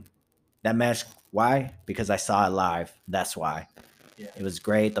 Boom. That match, why? Because I saw it live. That's why. Yeah. It was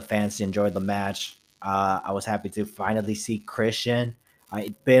great. The fans enjoyed the match. I was happy to finally see Christian.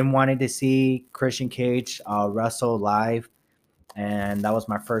 I've been wanting to see Christian Cage wrestle live and that was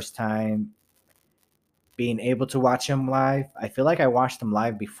my first time being able to watch him live. I feel like I watched him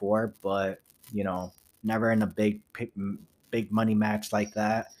live before, but never in a big money match like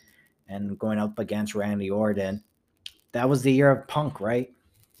that. And going up against Randy Orton, that was the year of Punk, right?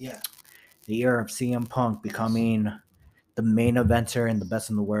 Yeah. The year of CM Punk becoming the main eventer and the best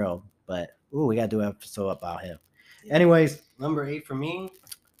in the world. But we gotta do an episode about him. Yeah. Anyways, number 8 for me.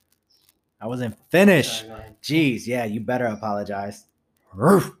 I wasn't finished. Sorry, go ahead. Jeez, yeah, you better apologize.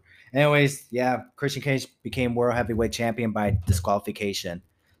 Anyways, yeah, Christian Cage became World Heavyweight Champion by disqualification.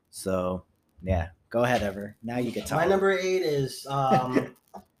 So, yeah, go ahead, Ever. Now you can talk. My number 8 is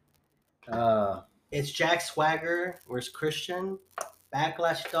it's Jack Swagger versus Christian.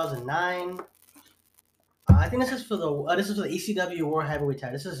 Backlash 2009. I think this is for the ECW World Heavyweight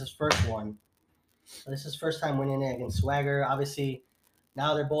title. This is his first one. This is his first time winning it against Swagger. Obviously,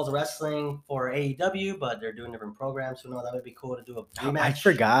 now they're both wrestling for AEW, but they're doing different programs. So no, that would be cool to do a rematch. I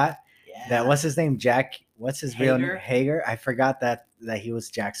forgot that. What's his name? Jack. What's his real name? Hager. I forgot that he was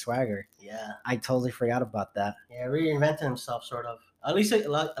Jack Swagger. Yeah. I totally forgot about that. Yeah, reinvented himself, sort of. At least as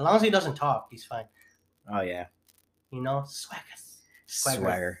long as he doesn't talk, he's fine. Oh yeah.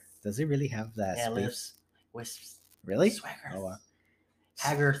 Swagger. Does he really have that? Yeah, lips, wisps. Really? Swagger. Oh wow.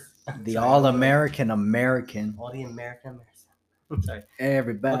 Hager. The all-American. All the American. Sorry.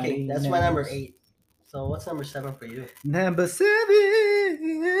 Everybody. Okay, that's my number 8. So what's number 7 for you? Number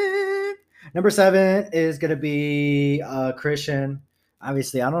 7. Number 7 is gonna be Christian.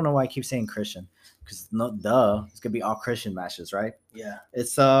 Obviously, I don't know why I keep saying Christian, because it's gonna be all Christian matches, right? Yeah.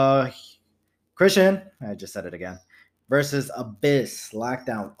 It's Christian. I just said it again. Versus Abyss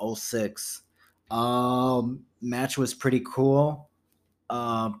Lockdown 06. Match was pretty cool.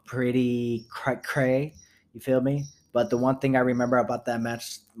 Pretty cray. You feel me? But the one thing I remember about that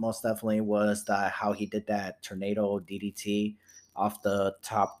match most definitely was how he did that tornado DDT off the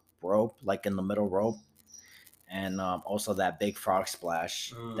top rope, like in the middle rope. And also that big frog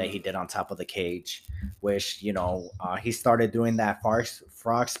splash that he did on top of the cage, which, he started doing that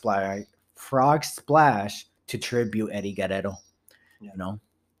frog splash to tribute Eddie Guerrero. Yeah.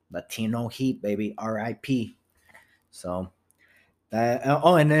 Latino Heat, baby, R.I.P. So that.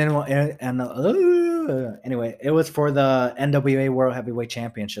 Anyway, it was for the NWA World Heavyweight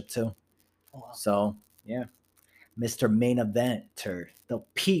Championship too. Oh, wow. So yeah, Mr. Main Eventer, the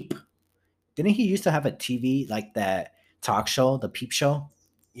Peep. Didn't he used to have a TV like that talk show, the Peep Show?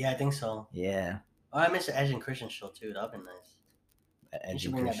 Yeah, I think so. Yeah. Oh, I missed the Edge and Christian show too. That'd be nice. You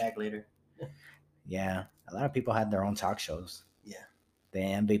should bring that back later. Yeah, a lot of people had their own talk shows. Yeah. The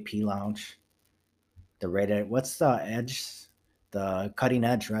MVP Lounge, the Rated. What's the Edge? The Cutting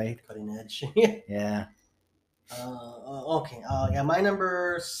Edge, right? Cutting Edge. Yeah. Okay. Yeah, my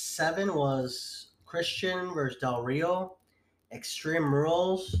number 7 was Christian versus Del Rio, Extreme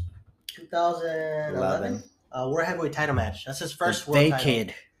Rules, 2011. World Heavyweight title match. That's his first World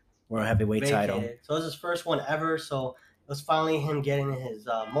Heavyweight title. So it was his first one ever. So it was finally him getting his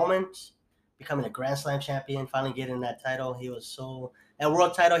moment, becoming a Grand Slam champion, finally getting that title. That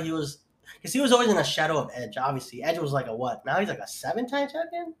world title, because he was always in the shadow of Edge, obviously. Edge was like a what? Now he's like a 7-time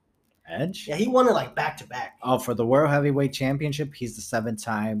champion? Edge? Yeah, he won it like back to back. Oh, for the World Heavyweight Championship, he's the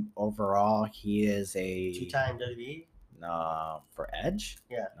 7-time overall. He is a 2-time WWE. No, for Edge?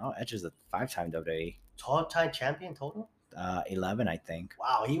 Yeah. No, Edge is a 5-time WWE. 12-time champion total? 11, I think.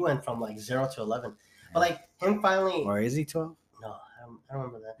 Wow, he went from like 0 to 11. But like him finally. Or is he 12? No, I don't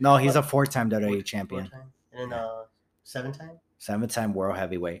remember that. No, he's a 4-time WWE champion. 4-time. And then 7-time? 7-time World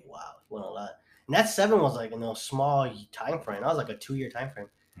Heavyweight. Wow, he won a lot. And that 7 was like in a small time frame. That was like a 2-year time frame.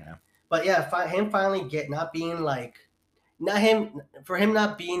 Yeah. But yeah, him finally not being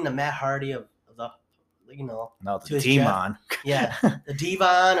the Matt Hardy of the, No, the Demon. Yeah, the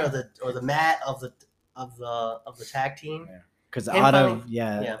Devon or the Matt of the tag team. Because out of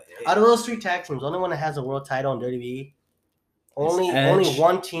those 3 tag teams, the only one that has a world title in WWE, only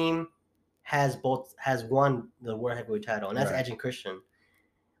one team has won the World Heavyweight title, and that's Edge and Christian.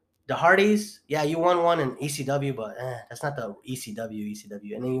 The Hardys, yeah, you won one in ECW, but that's not the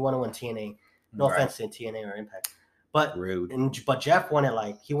ECW. And then you won one in TNA. No offense to TNA or Impact. But rude. But Jeff won it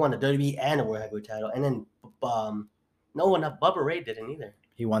he won the WWE and the World Heavyweight title. And then Bubba Ray didn't either.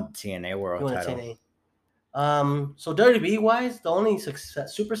 He won the TNA World title. TNA. So WWE-wise, the only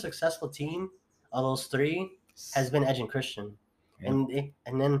super successful team of those 3 has been Edge and Christian. Yeah.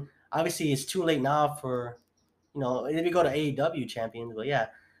 And then obviously it's too late now for, if you go to AEW champions, but yeah.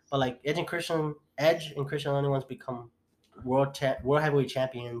 But like Edge and Christian are the only ones become world heavyweight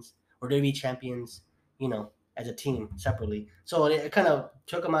champions or WWE champions, as a team separately. So it kind of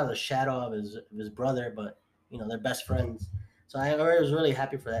took him out of the shadow of his brother, but they're best friends. So I was really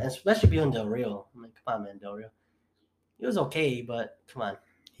happy for that, especially being Del Rio. I'm like, come on, man, Del Rio. He was okay, but come on.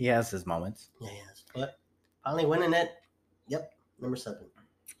 He has his moments. Yeah, he has. But finally winning it. Yep, number 7.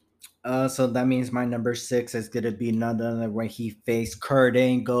 So that means my number 6 is gonna be none other when he faced Kurt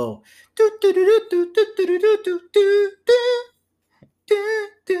Angle.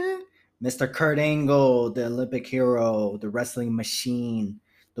 Mr. Kurt Angle, the Olympic hero, the wrestling machine,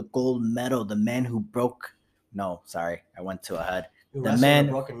 the gold medal, the man who broke. No, sorry, I went too ahead. Who The wrestled man with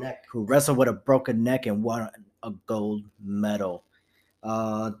a broken neck. who wrestled with a broken neck and won a gold medal.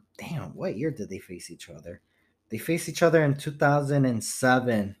 Damn, what year did they face each other? They faced each other in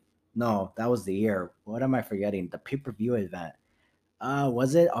 2007. No, that was the year. What am I forgetting? The pay-per-view event.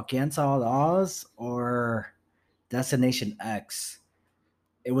 Was it Against All Odds or Destination X?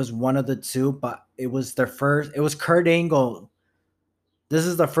 It was one of the two, but it was their first. It was Kurt Angle. This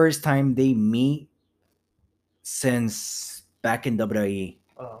is the first time they meet since back in WWE.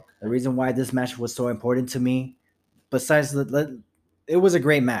 Oh, okay. The reason why this match was so important to me, besides it was a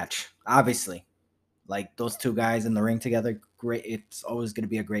great match, obviously. Like those two guys in the ring together, great. It's always going to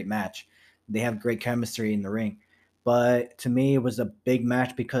be a great match. They have great chemistry in the ring. But to me, it was a big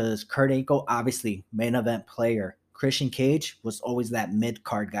match because Kurt Angle, obviously, main event player. Christian Cage was always that mid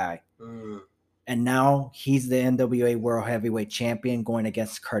card guy. Mm. And now he's the NWA World Heavyweight Champion going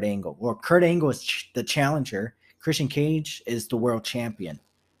against Kurt Angle. Or Kurt Angle is the challenger. Christian Cage is the world champion,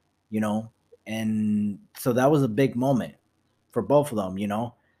 you know? And so that was a big moment for both of them, you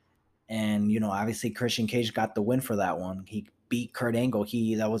know? And, you know, obviously Christian Cage got the win for that one. He beat Kurt Angle.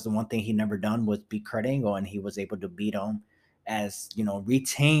 That was the one thing he never done was beat Kurt Angle, and he was able to beat him as, you know,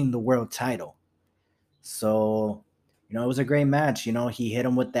 retain the world title. So, you know, it was a great match. You know, he hit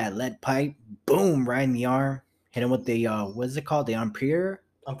him with that lead pipe, boom, right in the arm. Hit him with the what is it called? The Ampere?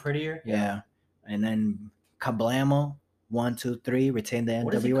 I'm prettier. Yeah. And then Kablamo, 1, 2, 3, retained the NWA.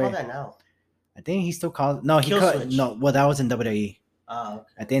 What does he call that now? I think he still calls he Kill could switch. no, well that was in WWE. Oh, okay.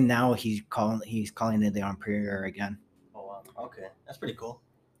 I think now he's calling it the Ampere again. Oh, wow. Okay. That's pretty cool.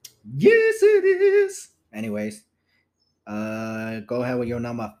 Yes, it is. Anyways, go ahead with your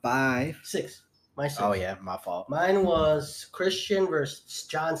number 5. 6. My 6. Oh yeah, my fault. Mine was Christian versus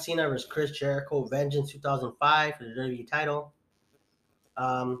John Cena versus Chris Jericho, Vengeance 2005 for the WWE title.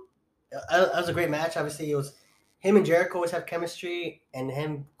 That was a great match. Obviously, it was him and Jericho always have chemistry, and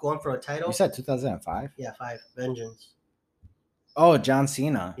him going for a title. You said 2005? Yeah, 5. Vengeance. Oh, John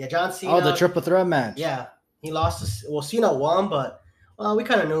Cena. Yeah, John Cena. Oh, the triple threat match. Yeah, he lost. Well, Cena won, but we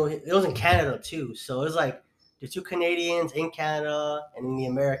kind of knew it was in Canada too. So it was like the 2 Canadians in Canada and then the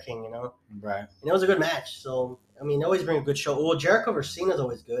American, you know. Right. And it was a good match. So I mean, they always bring a good show. Well, Jericho versus Cena is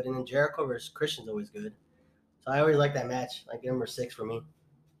always good, and then Jericho versus Christian's always good. So I always like that match. Like number 6 for me.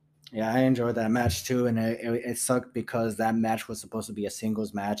 Yeah, I enjoyed that match too, and it sucked because that match was supposed to be a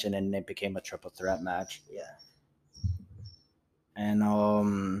singles match, and then it became a triple threat match. Yeah.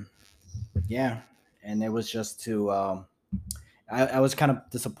 And yeah, and it was just to I was kind of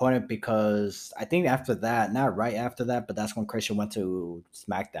disappointed because I think after that, not right after that, but that's when Christian went to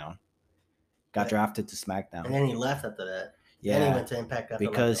SmackDown, got drafted to SmackDown, And then he left after that. yeah, Then he went to Impact after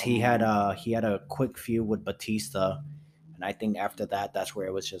because like, he had a quick feud with Batista, and I think after that, that's where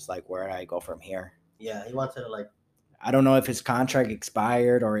it was just like, where do I go from here? Yeah, he wanted to like. I don't know if his contract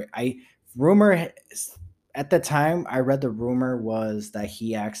expired or rumor. At the time, I read the rumor was that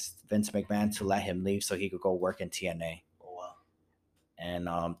he asked Vince McMahon to let him leave so he could go work in TNA. Oh wow. And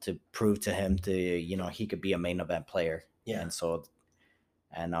to prove to him he could be a main event player. Yeah. And so,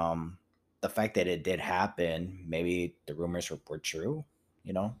 and the fact that it did happen, maybe the rumors were true.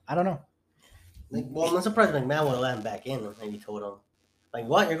 You know, I don't know. Like, well, I'm surprised McMahon would have let him back in. Maybe told him, like,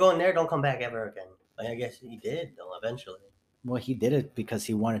 what? You're going there? Don't come back ever again. Like, I guess he did though. Eventually. Well, he did it because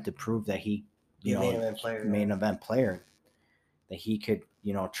he wanted to prove that he. Main event player. Main event player, that he could,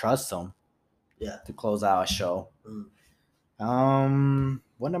 trust him. Yeah. To close out a show.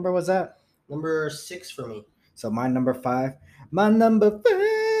 What number was that? Number 6 for me. So my number 5. My number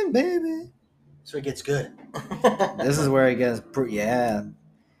 5, baby. So it gets good. This is where it gets yeah.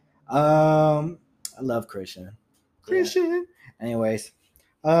 I love Christian. Christian. Yeah. Anyways,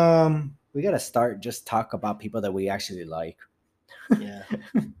 we gotta start just talk about people that we actually like. Yeah.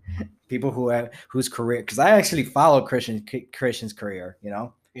 People whose career, because I actually follow Christian's career,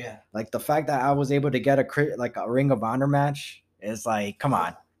 Yeah. Like the fact that I was able to get a Ring of Honor match is like, come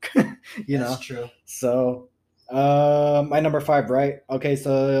on. That's true. So my number 5, right? Okay,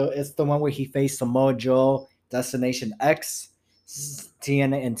 so it's the one where he faced Samoa Joe, Destination X,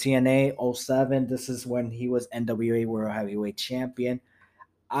 TNA and TNA 07. This is when he was NWA World Heavyweight Champion.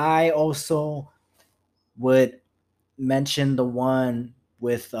 I also would mention the one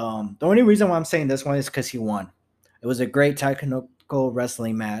with the only reason why I'm saying this one is because he won. It was a great technical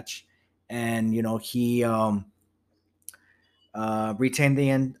wrestling match, and he retained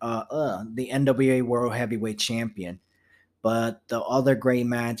the NWA World Heavyweight Champion. But the other great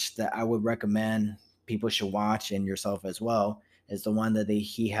match that I would recommend people should watch, and yourself as well, is the one that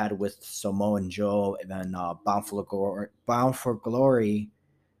he had with Samoa Joe and then Bound for Glory.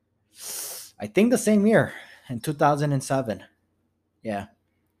 I think the same year in 2007. Yeah.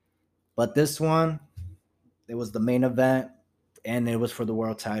 But this one, it was the main event, and it was for the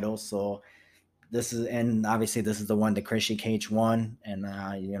world title. So and obviously this is the one that Christian Cage won, and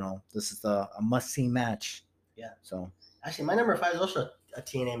this is a must-see match. Yeah. So actually, my number 5 is also a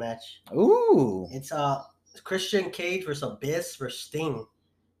TNA match. Ooh. It's Christian Cage versus Abyss versus Sting.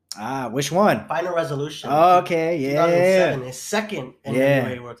 Which one? Final Resolution. Okay, yeah. 2007, his second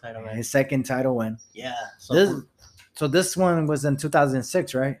NWA World Title match. His second title win. Yeah. So this one was in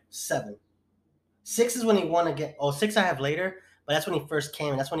 2006, right? 7. 6 is when he won again. 6 I have later, but that's when he first came.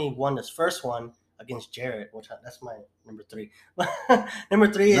 And that's when he won his first one against Jarrett, that's my number 3.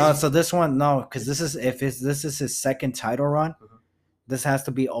 Number 3 is so this one because this is his second title run. Mm-hmm. This has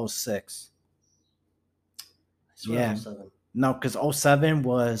to be 06. Yeah. 07. No, because 07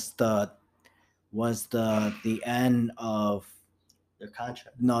 was the end of their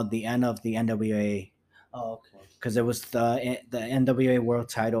contract. No, the end of the NWA. Oh, okay. Because it was the NWA World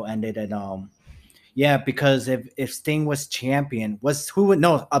Title ended at because if Sting was champion,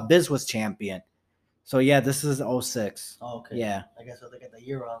 Abyss was champion. So yeah, this is 06. Oh, okay. Yeah. I guess I'll look at the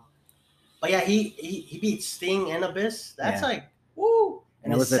year wrong. But yeah, he beat Sting and Abyss. That's like woo.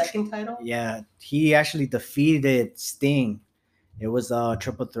 And his second title? Yeah, he actually defeated Sting. It was a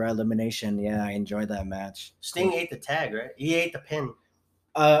triple threat elimination. Yeah, I enjoyed that match. Sting ate the tag, right? He ate the pin.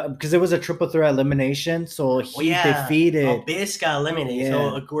 Because it was a triple threat elimination, so he defeated. Abyss got eliminated,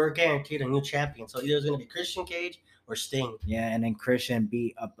 so we're guaranteed a new champion. So either it's going to be Christian Cage or Sting. Yeah, and then Christian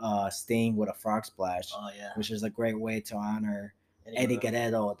beat up Sting with a frog splash. Oh yeah, which is a great way to honor Eddie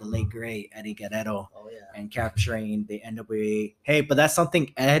Guerrero, the late great Eddie Guerrero. Oh yeah, and capturing the NWA. Hey, but that's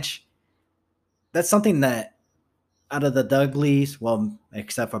something Edge. That's something that out of the Dudleys, well,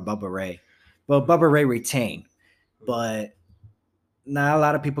 except for Bubba Ray, well, Bubba Ray retained, but not a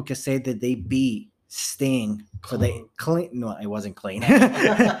lot of people can say that they beat Sting for the clean. No, it wasn't clean. Not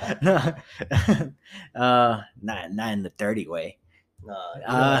in the dirty way. No, you know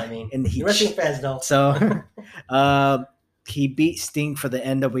what I mean. And the wrestling fans don't. So, he beat Sting for the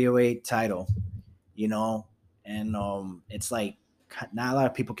NWA title, and it's like not a lot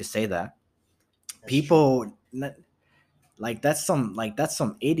of people can say that. That's some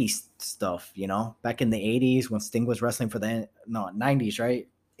 80s stuff, back in the 80s when Sting was wrestling for 90s, right?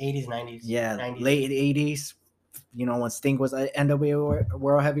 80s, 90s. Yeah, 90s. Late 80s, when Sting was an NWA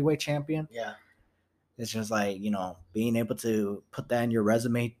World Heavyweight Champion. Yeah. It's just like, being able to put that in your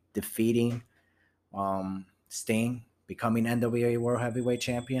resume, defeating Sting, becoming NWA World Heavyweight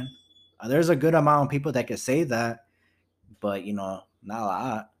Champion. There's a good amount of people that can say that, but, not a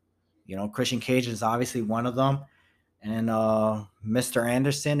lot. Christian Cage is obviously one of them. And Mr.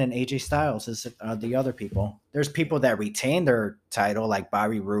 Anderson and AJ Styles is the other people. There's people that retain their title, like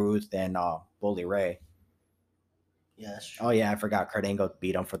Bobby Roode and Bully Ray. Yeah, that's true. Oh, yeah, I forgot Kurt Angle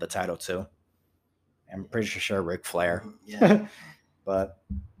beat him for the title, too. I'm pretty sure Ric Flair. Yeah. But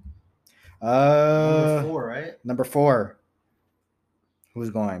number 4, right? Number 4. Who's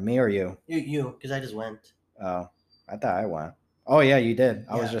going? Me or you? You, because I just went. Oh, I thought I went. Oh, yeah, you did.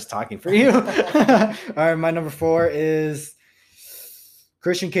 I was just talking for you. All right, my number 4 is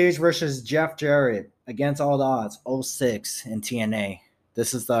Christian Cage versus Jeff Jarrett against all odds, 06 in TNA.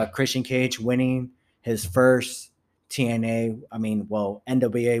 This is the Christian Cage winning his first NWA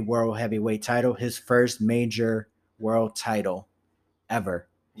World Heavyweight title, his first major world title ever.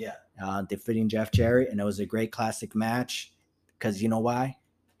 Yeah. Defeating Jeff Jarrett, and it was a great classic match. Because you know why?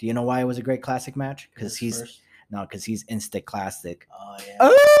 Do you know why it was a great classic match? Because he's instant classic. Oh yeah.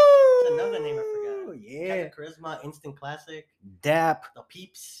 Oh, that's another name I forgot. Yeah. Charisma, instant classic. DAP. The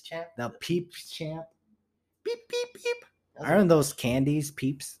Peeps champ. Beep beep. Aren't those candies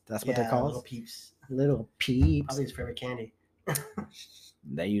Peeps? That's what they're called. Little Peeps. Little Peeps. Probably his favorite candy.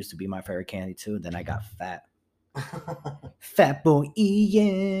 That used to be my favorite candy too. Then I got fat. Fat boy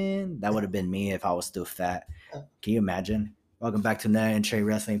Ian. That would have been me if I was still fat. Can you imagine? Welcome back to Night and Trey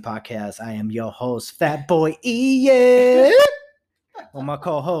Wrestling Podcast. I am your host, Fat Boy Ian. Well, my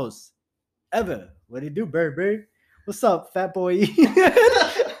co-host, Evan. What do you do, baby? What's up, Fat Boy Ian?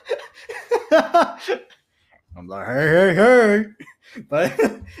 I'm like, hey. But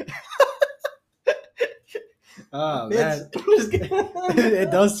Oh Fits. man, Just kidding.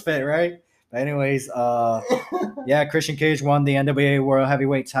 it does fit, right? But anyways, yeah, Christian Cage won the NWA World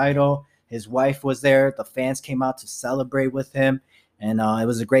Heavyweight title. His wife was there. The fans came out to celebrate with him, and it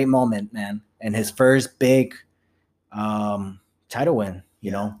was a great moment, man. And his first big title win,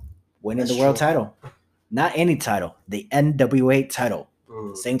 you know, winning That's the world true. title. Not any title, the NWA title.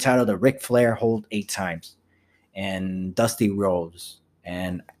 Same title that Ric Flair hold 8 times. And Dusty Rhodes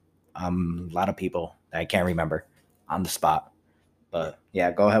and a lot of people that I can't remember on the spot. But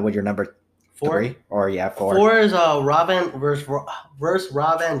yeah, go ahead with your number 3 or 4. 4 is Robin versus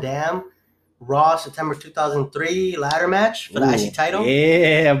Rob Van Dam, Raw September 2003 ladder match for the IC title.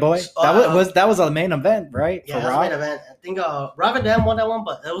 Yeah, boy. That was a main event, right? Yeah, that was a main event. I think Rob Van Dam won that one,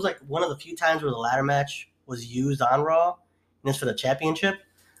 but it was like one of the few times where the ladder match was used on Raw, and it's for the championship.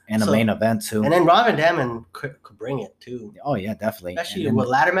 And a main event too. And then Rob Van Dam could bring it too. Oh yeah, definitely. Especially with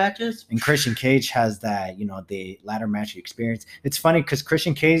ladder matches. And Christian Cage has that, you know, the ladder match experience. It's funny because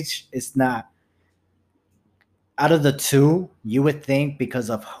Christian Cage is not, out of the two, you would think because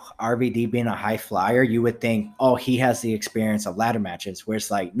of RVD being a high flyer, you would think, oh, he has the experience of ladder matches. Where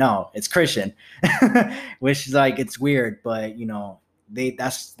it's like, no, it's Christian, which is like, it's weird, but you know, they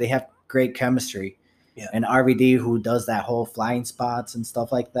have great chemistry. Yeah. And RVD, who does that whole flying spots and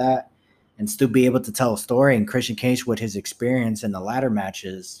stuff like that, and still be able to tell a story. And Christian Cage, with his experience in the ladder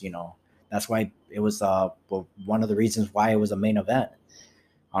matches, you know, that's why it was one of the reasons why it was a main event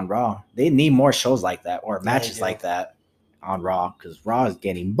on Raw. They need more shows like that or matches like that on Raw, because Raw is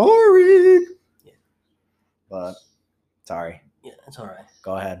getting boring. Yeah. But sorry. Yeah, it's all right.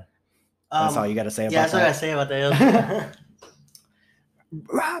 Go ahead. That's all you got to say about that. Yeah, that's all I got to say about that.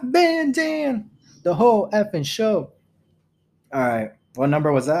 Rob Van Dam, the whole effing show. All right. What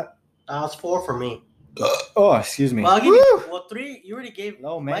number was that? It's 4 for me. Oh, excuse me. Well, I'll give you 3. You already gave.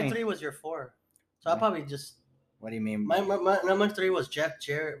 Oh, my 3 was your 4. So I'll probably just. What do you mean? My number 3 was Jeff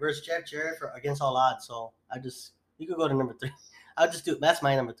Jarrett versus Jeff Jarrett against all odds. So you could go to number 3. I'll just do. That's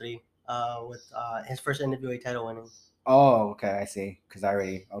my number 3. With his first NWA title winning. Oh, okay, I see. Because I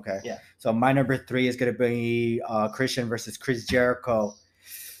already Yeah. So my number 3 is gonna be Christian versus Chris Jericho,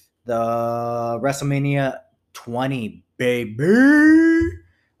 the WrestleMania 20, baby.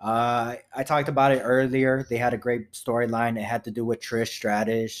 I talked about it earlier. They had a great storyline. It had to do with Trish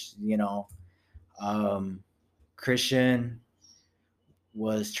Stratus. You know, Christian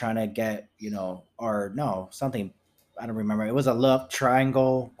was trying to get, you know, or no, something. I don't remember. It was a love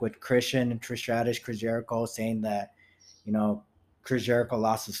triangle with Christian and Trish Stratus, Chris Jericho, saying that, you know, Chris Jericho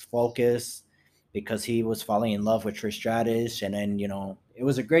lost his focus because he was falling in love with Trish Stratus. And then, you know, it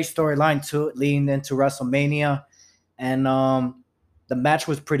was a great storyline too, leading into WrestleMania. And the match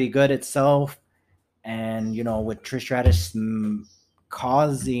was pretty good itself. And, you know, with Trish Stratus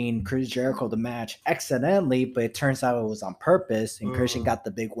causing Chris Jericho the match accidentally, but it turns out it was on purpose. And Christian got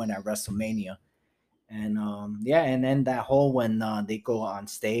the big win at WrestleMania. And and then that whole when they go on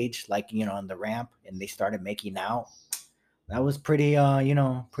stage, like, you know, on the ramp, and they started making out, that was pretty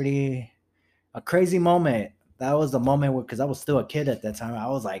pretty a crazy moment. That was the moment because I was still a kid at that time. I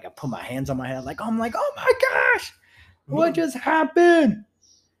was like, I put my hands on my head, like, I'm like, oh my gosh, what just happened?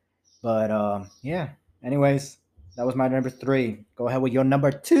 But yeah, anyways, that was my number 3. Go ahead with your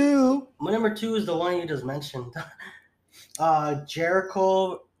number 2. My number 2 is the one you just mentioned.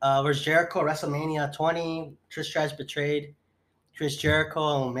 Jericho versus Jericho, WrestleMania 20. Trish Stratus betrayed Chris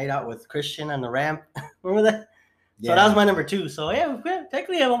Jericho and made out with Christian on the ramp. Remember that? Yeah. So that was my number 2. So yeah,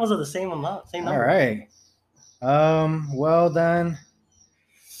 technically I'm almost at the same amount, same number. All right. Well then,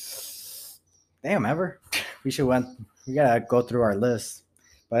 damn, we gotta go through our list.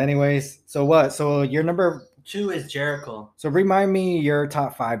 But anyways, so what? So your number 2 is Jericho. So remind me your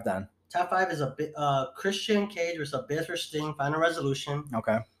top 5 then. Top 5 is Christian Cage versus Abyss versus Sting, Final Resolution.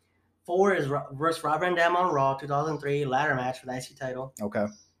 Okay. 4 is versus Rob Van Dam on Raw, 2003 ladder match for the IC title. Okay.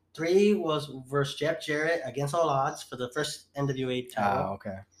 3 was versus Jeff Jarrett against all odds for the first NWA title.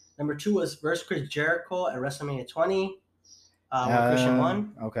 Okay. Number 2 was versus Chris Jericho at WrestleMania 20. When Christian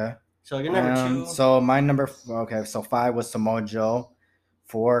won. Okay. So your number 2. So my number. Okay. So 5 was Samoa Joe.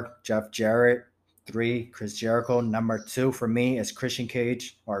 4 Jeff Jarrett. 3 Chris Jericho. Number 2 for me is Christian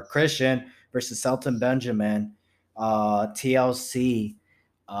Cage or Christian versus Shelton Benjamin. TLC.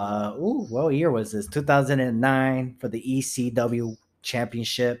 What year was this? 2009 for the ECW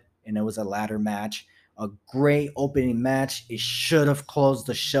Championship, and it was a ladder match. A great opening match. It should have closed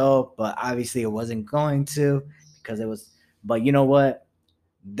the show, but obviously it wasn't going to because it was. But you know what?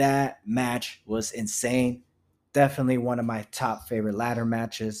 That match was insane. Definitely one of my top favorite ladder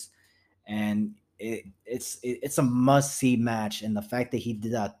matches, and it's a must see match, and the fact that he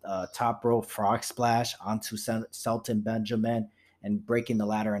did that top rope frog splash onto Shelton Benjamin and breaking the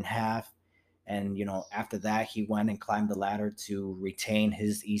ladder in half, and after that he went and climbed the ladder to retain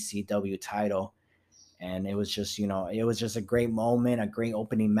his ECW title. And it was just, it was just a great moment, a great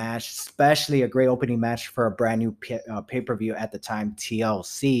opening match, especially a great opening match for a brand new pay-per-view at the time,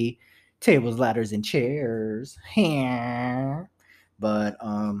 TLC, Tables, Ladders, and Chairs. But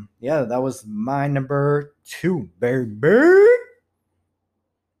yeah, that was my number 2, baby.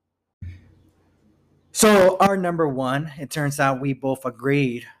 So our number 1, it turns out we both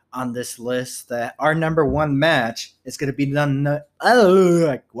agreed on this list that our number 1 match is going to be done.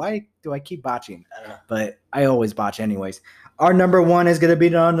 Why do I keep botching? But I always botch anyways. Our number 1 is going to be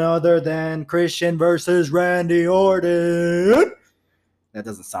none other than Christian versus Randy Orton. That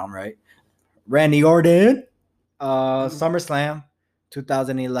doesn't sound right. Randy Orton, SummerSlam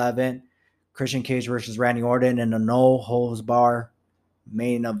 2011. Christian Cage versus Randy Orton in a no holds bar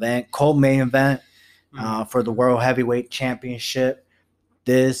main event, co-main event for the World Heavyweight Championship.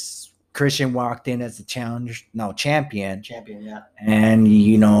 This Christian walked in as a champion. Champion, yeah. And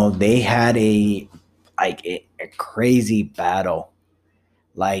they had a crazy battle.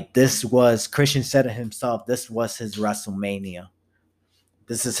 Like, this was, Christian said it himself, this was his WrestleMania.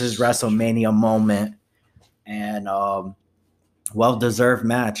 This is his WrestleMania moment. And well-deserved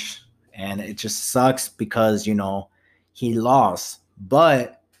match. And it just sucks because, he lost.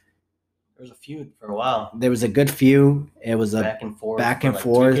 But there was a feud for a while. There was a good feud. It was a back and forth. I think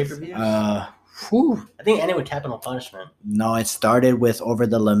it ended with capital punishment. No, it started with Over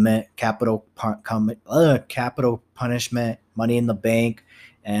the Limit, capital punishment, Money in the Bank,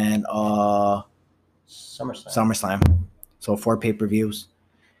 and SummerSlam. So 4 pay-per-views.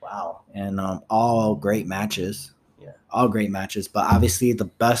 Wow. And all great matches. Yeah. All great matches. But obviously the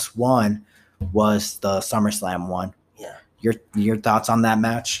best one was the SummerSlam one. Yeah. Your thoughts on that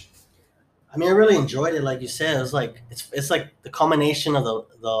match? I mean, I really enjoyed it. Like you said, it was like it's like the culmination of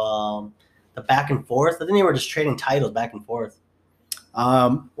the back and forth. I think they were just trading titles back and forth.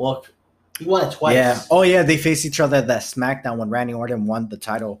 Well, he won it twice. Yeah. Oh yeah, they faced each other at that SmackDown when Randy Orton won the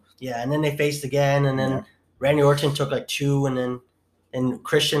title. Yeah, and then they faced again, and then Randy Orton took like 2, and then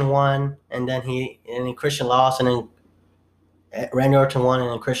Christian won, and then Christian lost, and then Randy Orton won, and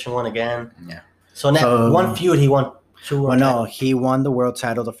then Christian won again. Yeah. So in that one feud, he won 2. Well, no, he won the world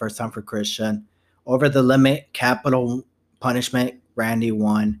title the first time for Christian. Over the Limit, capital punishment, Randy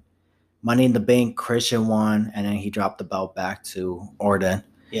won. Money in the Bank, Christian won, and then he dropped the belt back to Orton.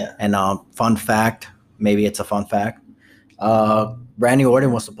 Yeah. And fun fact, maybe it's a fun fact, Randy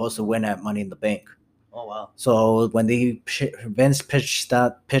Orton was supposed to win at Money in the Bank. Oh wow! So when Vince pitched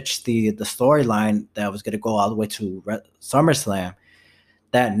the storyline that was going to go all the way to SummerSlam,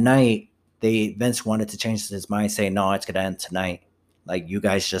 that night Vince wanted to change his mind, say no, it's going to end tonight. Like, you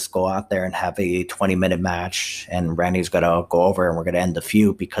guys just go out there and have a 20-minute match, and Randy's going to go over and we're going to end the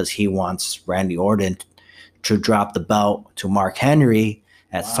feud, because he wants Randy Orton to drop the belt to Mark Henry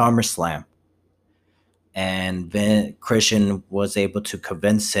at SummerSlam. And then Christian was able to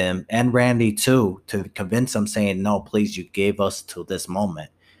convince him, and Randy too, to convince him, saying, no, please, you gave us till this moment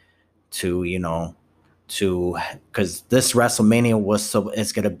to, because this WrestleMania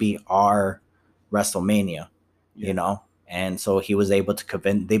it's going to be our WrestleMania, And so he was able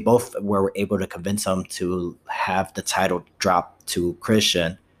to they both were able to convince him to have the title drop to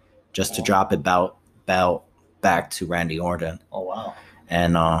Christian, just to drop it belt back to Randy Orton. Oh, wow.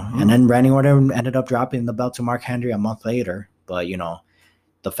 And then Randy Orton ended up dropping the belt to Mark Henry a month later. But,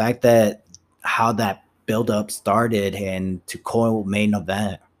 the fact that how that build-up started and to co-main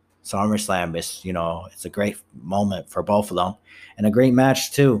event SummerSlam is, it's a great moment for both of them. And a great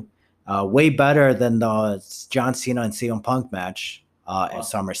match, too. Way better than the John Cena and CM Punk match at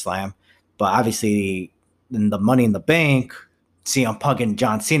SummerSlam. But obviously, in the Money in the Bank, CM Punk and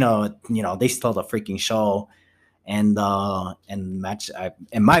John Cena, they stole the freaking show. And match,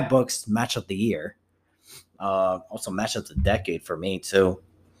 in my books, match of the year. Also match of the decade for me, too,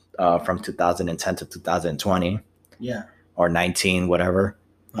 from 2010 to 2020. Yeah. Or 19, whatever.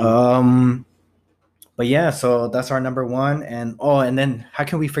 But yeah, so that's our number 1. And then how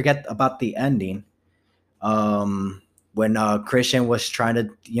can we forget about the ending? When Christian was trying to,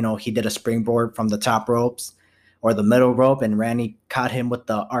 he did a springboard from the top ropes or the middle rope, and Randy caught him with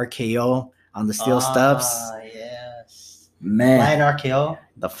the RKO on the steel steps. Yes. Man. Flying RKO.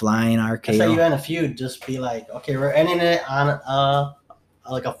 The flying RKO. That's how you end a feud. Just be like, okay, we're ending it on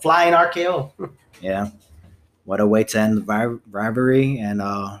like a flying RKO. Yeah. What a way to end the rivalry. And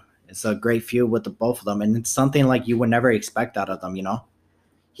it's a great feud with both of them. And it's something like you would never expect out of them,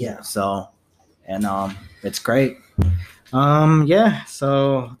 Yeah. So and it's great. Yeah,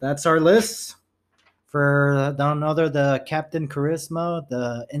 so that's our list for none other the Captain Charisma,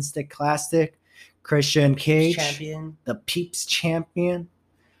 the Instant Classic, Christian Cage, Champion. the Peeps Champion.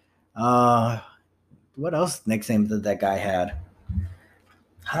 What else nicknames that guy had?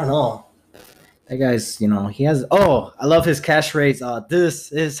 I don't know. That guy's, he has. Oh, I love his catchphrase.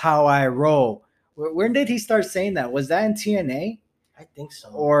 This is how I roll. When did he start saying that? Was that in TNA I think so.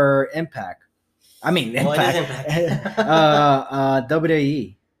 or Impact? I mean, Well, it is Impact. Impact.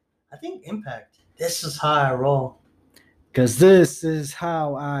 WWE. I think Impact. This is how I roll. Because this is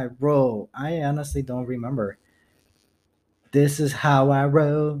how I roll. I honestly don't remember. This is how I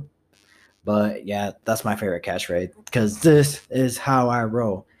roll. But yeah, that's my favorite catchphrase. Because this is how I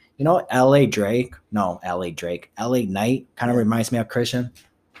roll. You know, LA Drake. No, LA Drake. LA Knight kind of reminds me of Christian.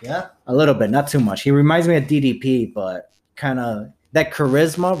 Yeah? A little bit, not too much. He reminds me of DDP, but kind of that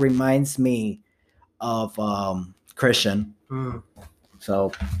charisma reminds me of Christian.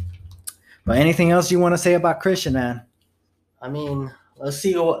 So, but anything else you want to say about Christian, man? I mean, let's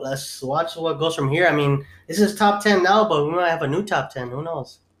watch what goes from here. I mean, this is top 10 now, but we might have a new top 10. Who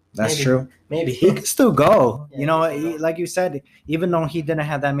knows? That's Maybe. True. Maybe. He could still go. Yeah, you know, he can still go. like you said, even though he didn't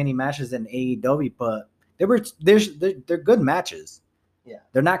have that many matches in AEW, but they're good matches. Yeah.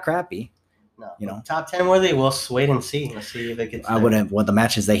 They're not crappy. No. You know. Top 10 worthy, we'll wait and see. Let's see if it gets I there. wouldn't the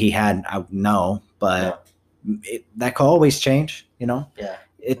matches that he had, I would know, but that could always change, you know. Yeah.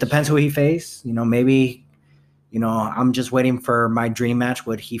 It depends who he faces. You know, maybe, I'm just waiting for my dream match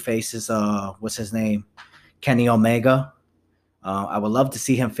when he faces what's his name? Kenny Omega. I would love to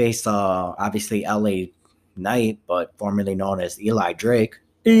see him face obviously LA Knight, but formerly known as Eli Drake.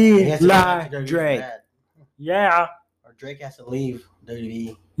 He has to go back Eli to WWE for Drake. that. Yeah. Or Drake has to leave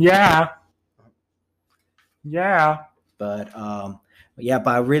WWE. Yeah. Yeah. But but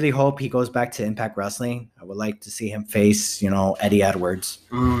I really hope he goes back to Impact Wrestling. I would like to see him face, Eddie Edwards.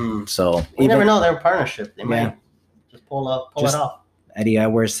 So You never know, they're a partnership. They Yeah. might just pull it off. Eddie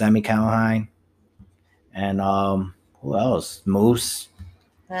Edwards, Sami Callihan, and who else? Moose.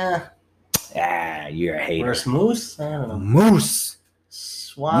 Yeah, you're a hater. Versus Moose? I don't know. Moose.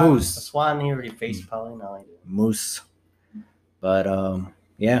 Swan. Moose. Swan, he already faced probably. No idea. Moose. But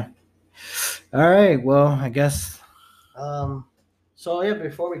yeah. All right. Well, I guess. So yeah,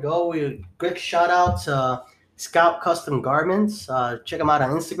 before we go, quick shout out to Scout Custom Garments. Check them out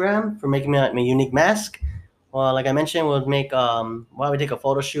on Instagram for making me my unique mask. Well, like I mentioned, we'll make while we take a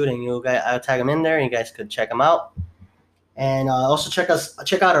photo shoot, and I'll tag them in there, and you guys could check them out. And also check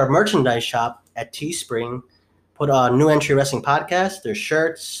out our merchandise shop at Teespring. Put a New Entry Wrestling Podcast. There's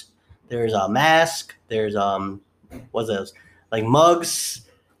shirts. There's a mask. There's what's those? Like mugs.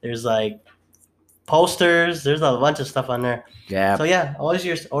 There's like posters. There's a bunch of stuff on there. Yeah. So yeah, all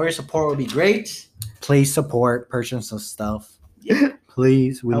your support would be great. Please support, purchase some stuff.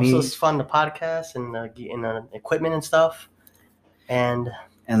 Please, we Helps need us fund the podcast and equipment and stuff. And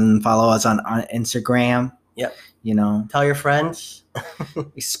follow us on Instagram. Yep. Tell your friends.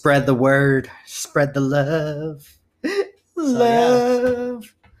 Spread the word. Spread the love.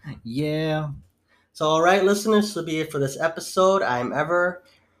 Love. Yeah. So all right, listeners, this will be it for this episode. I'm Ever,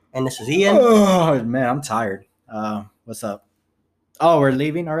 and this is Ian. Oh man, I'm tired. What's up? Oh, we're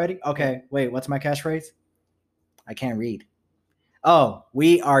leaving already? Okay. Wait, what's my catchphrase? I can't read. Oh,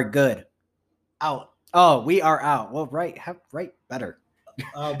 we are good. Out. Oh, we are out. Well, right better.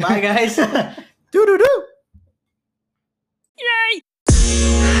 Bye, guys. Do do do.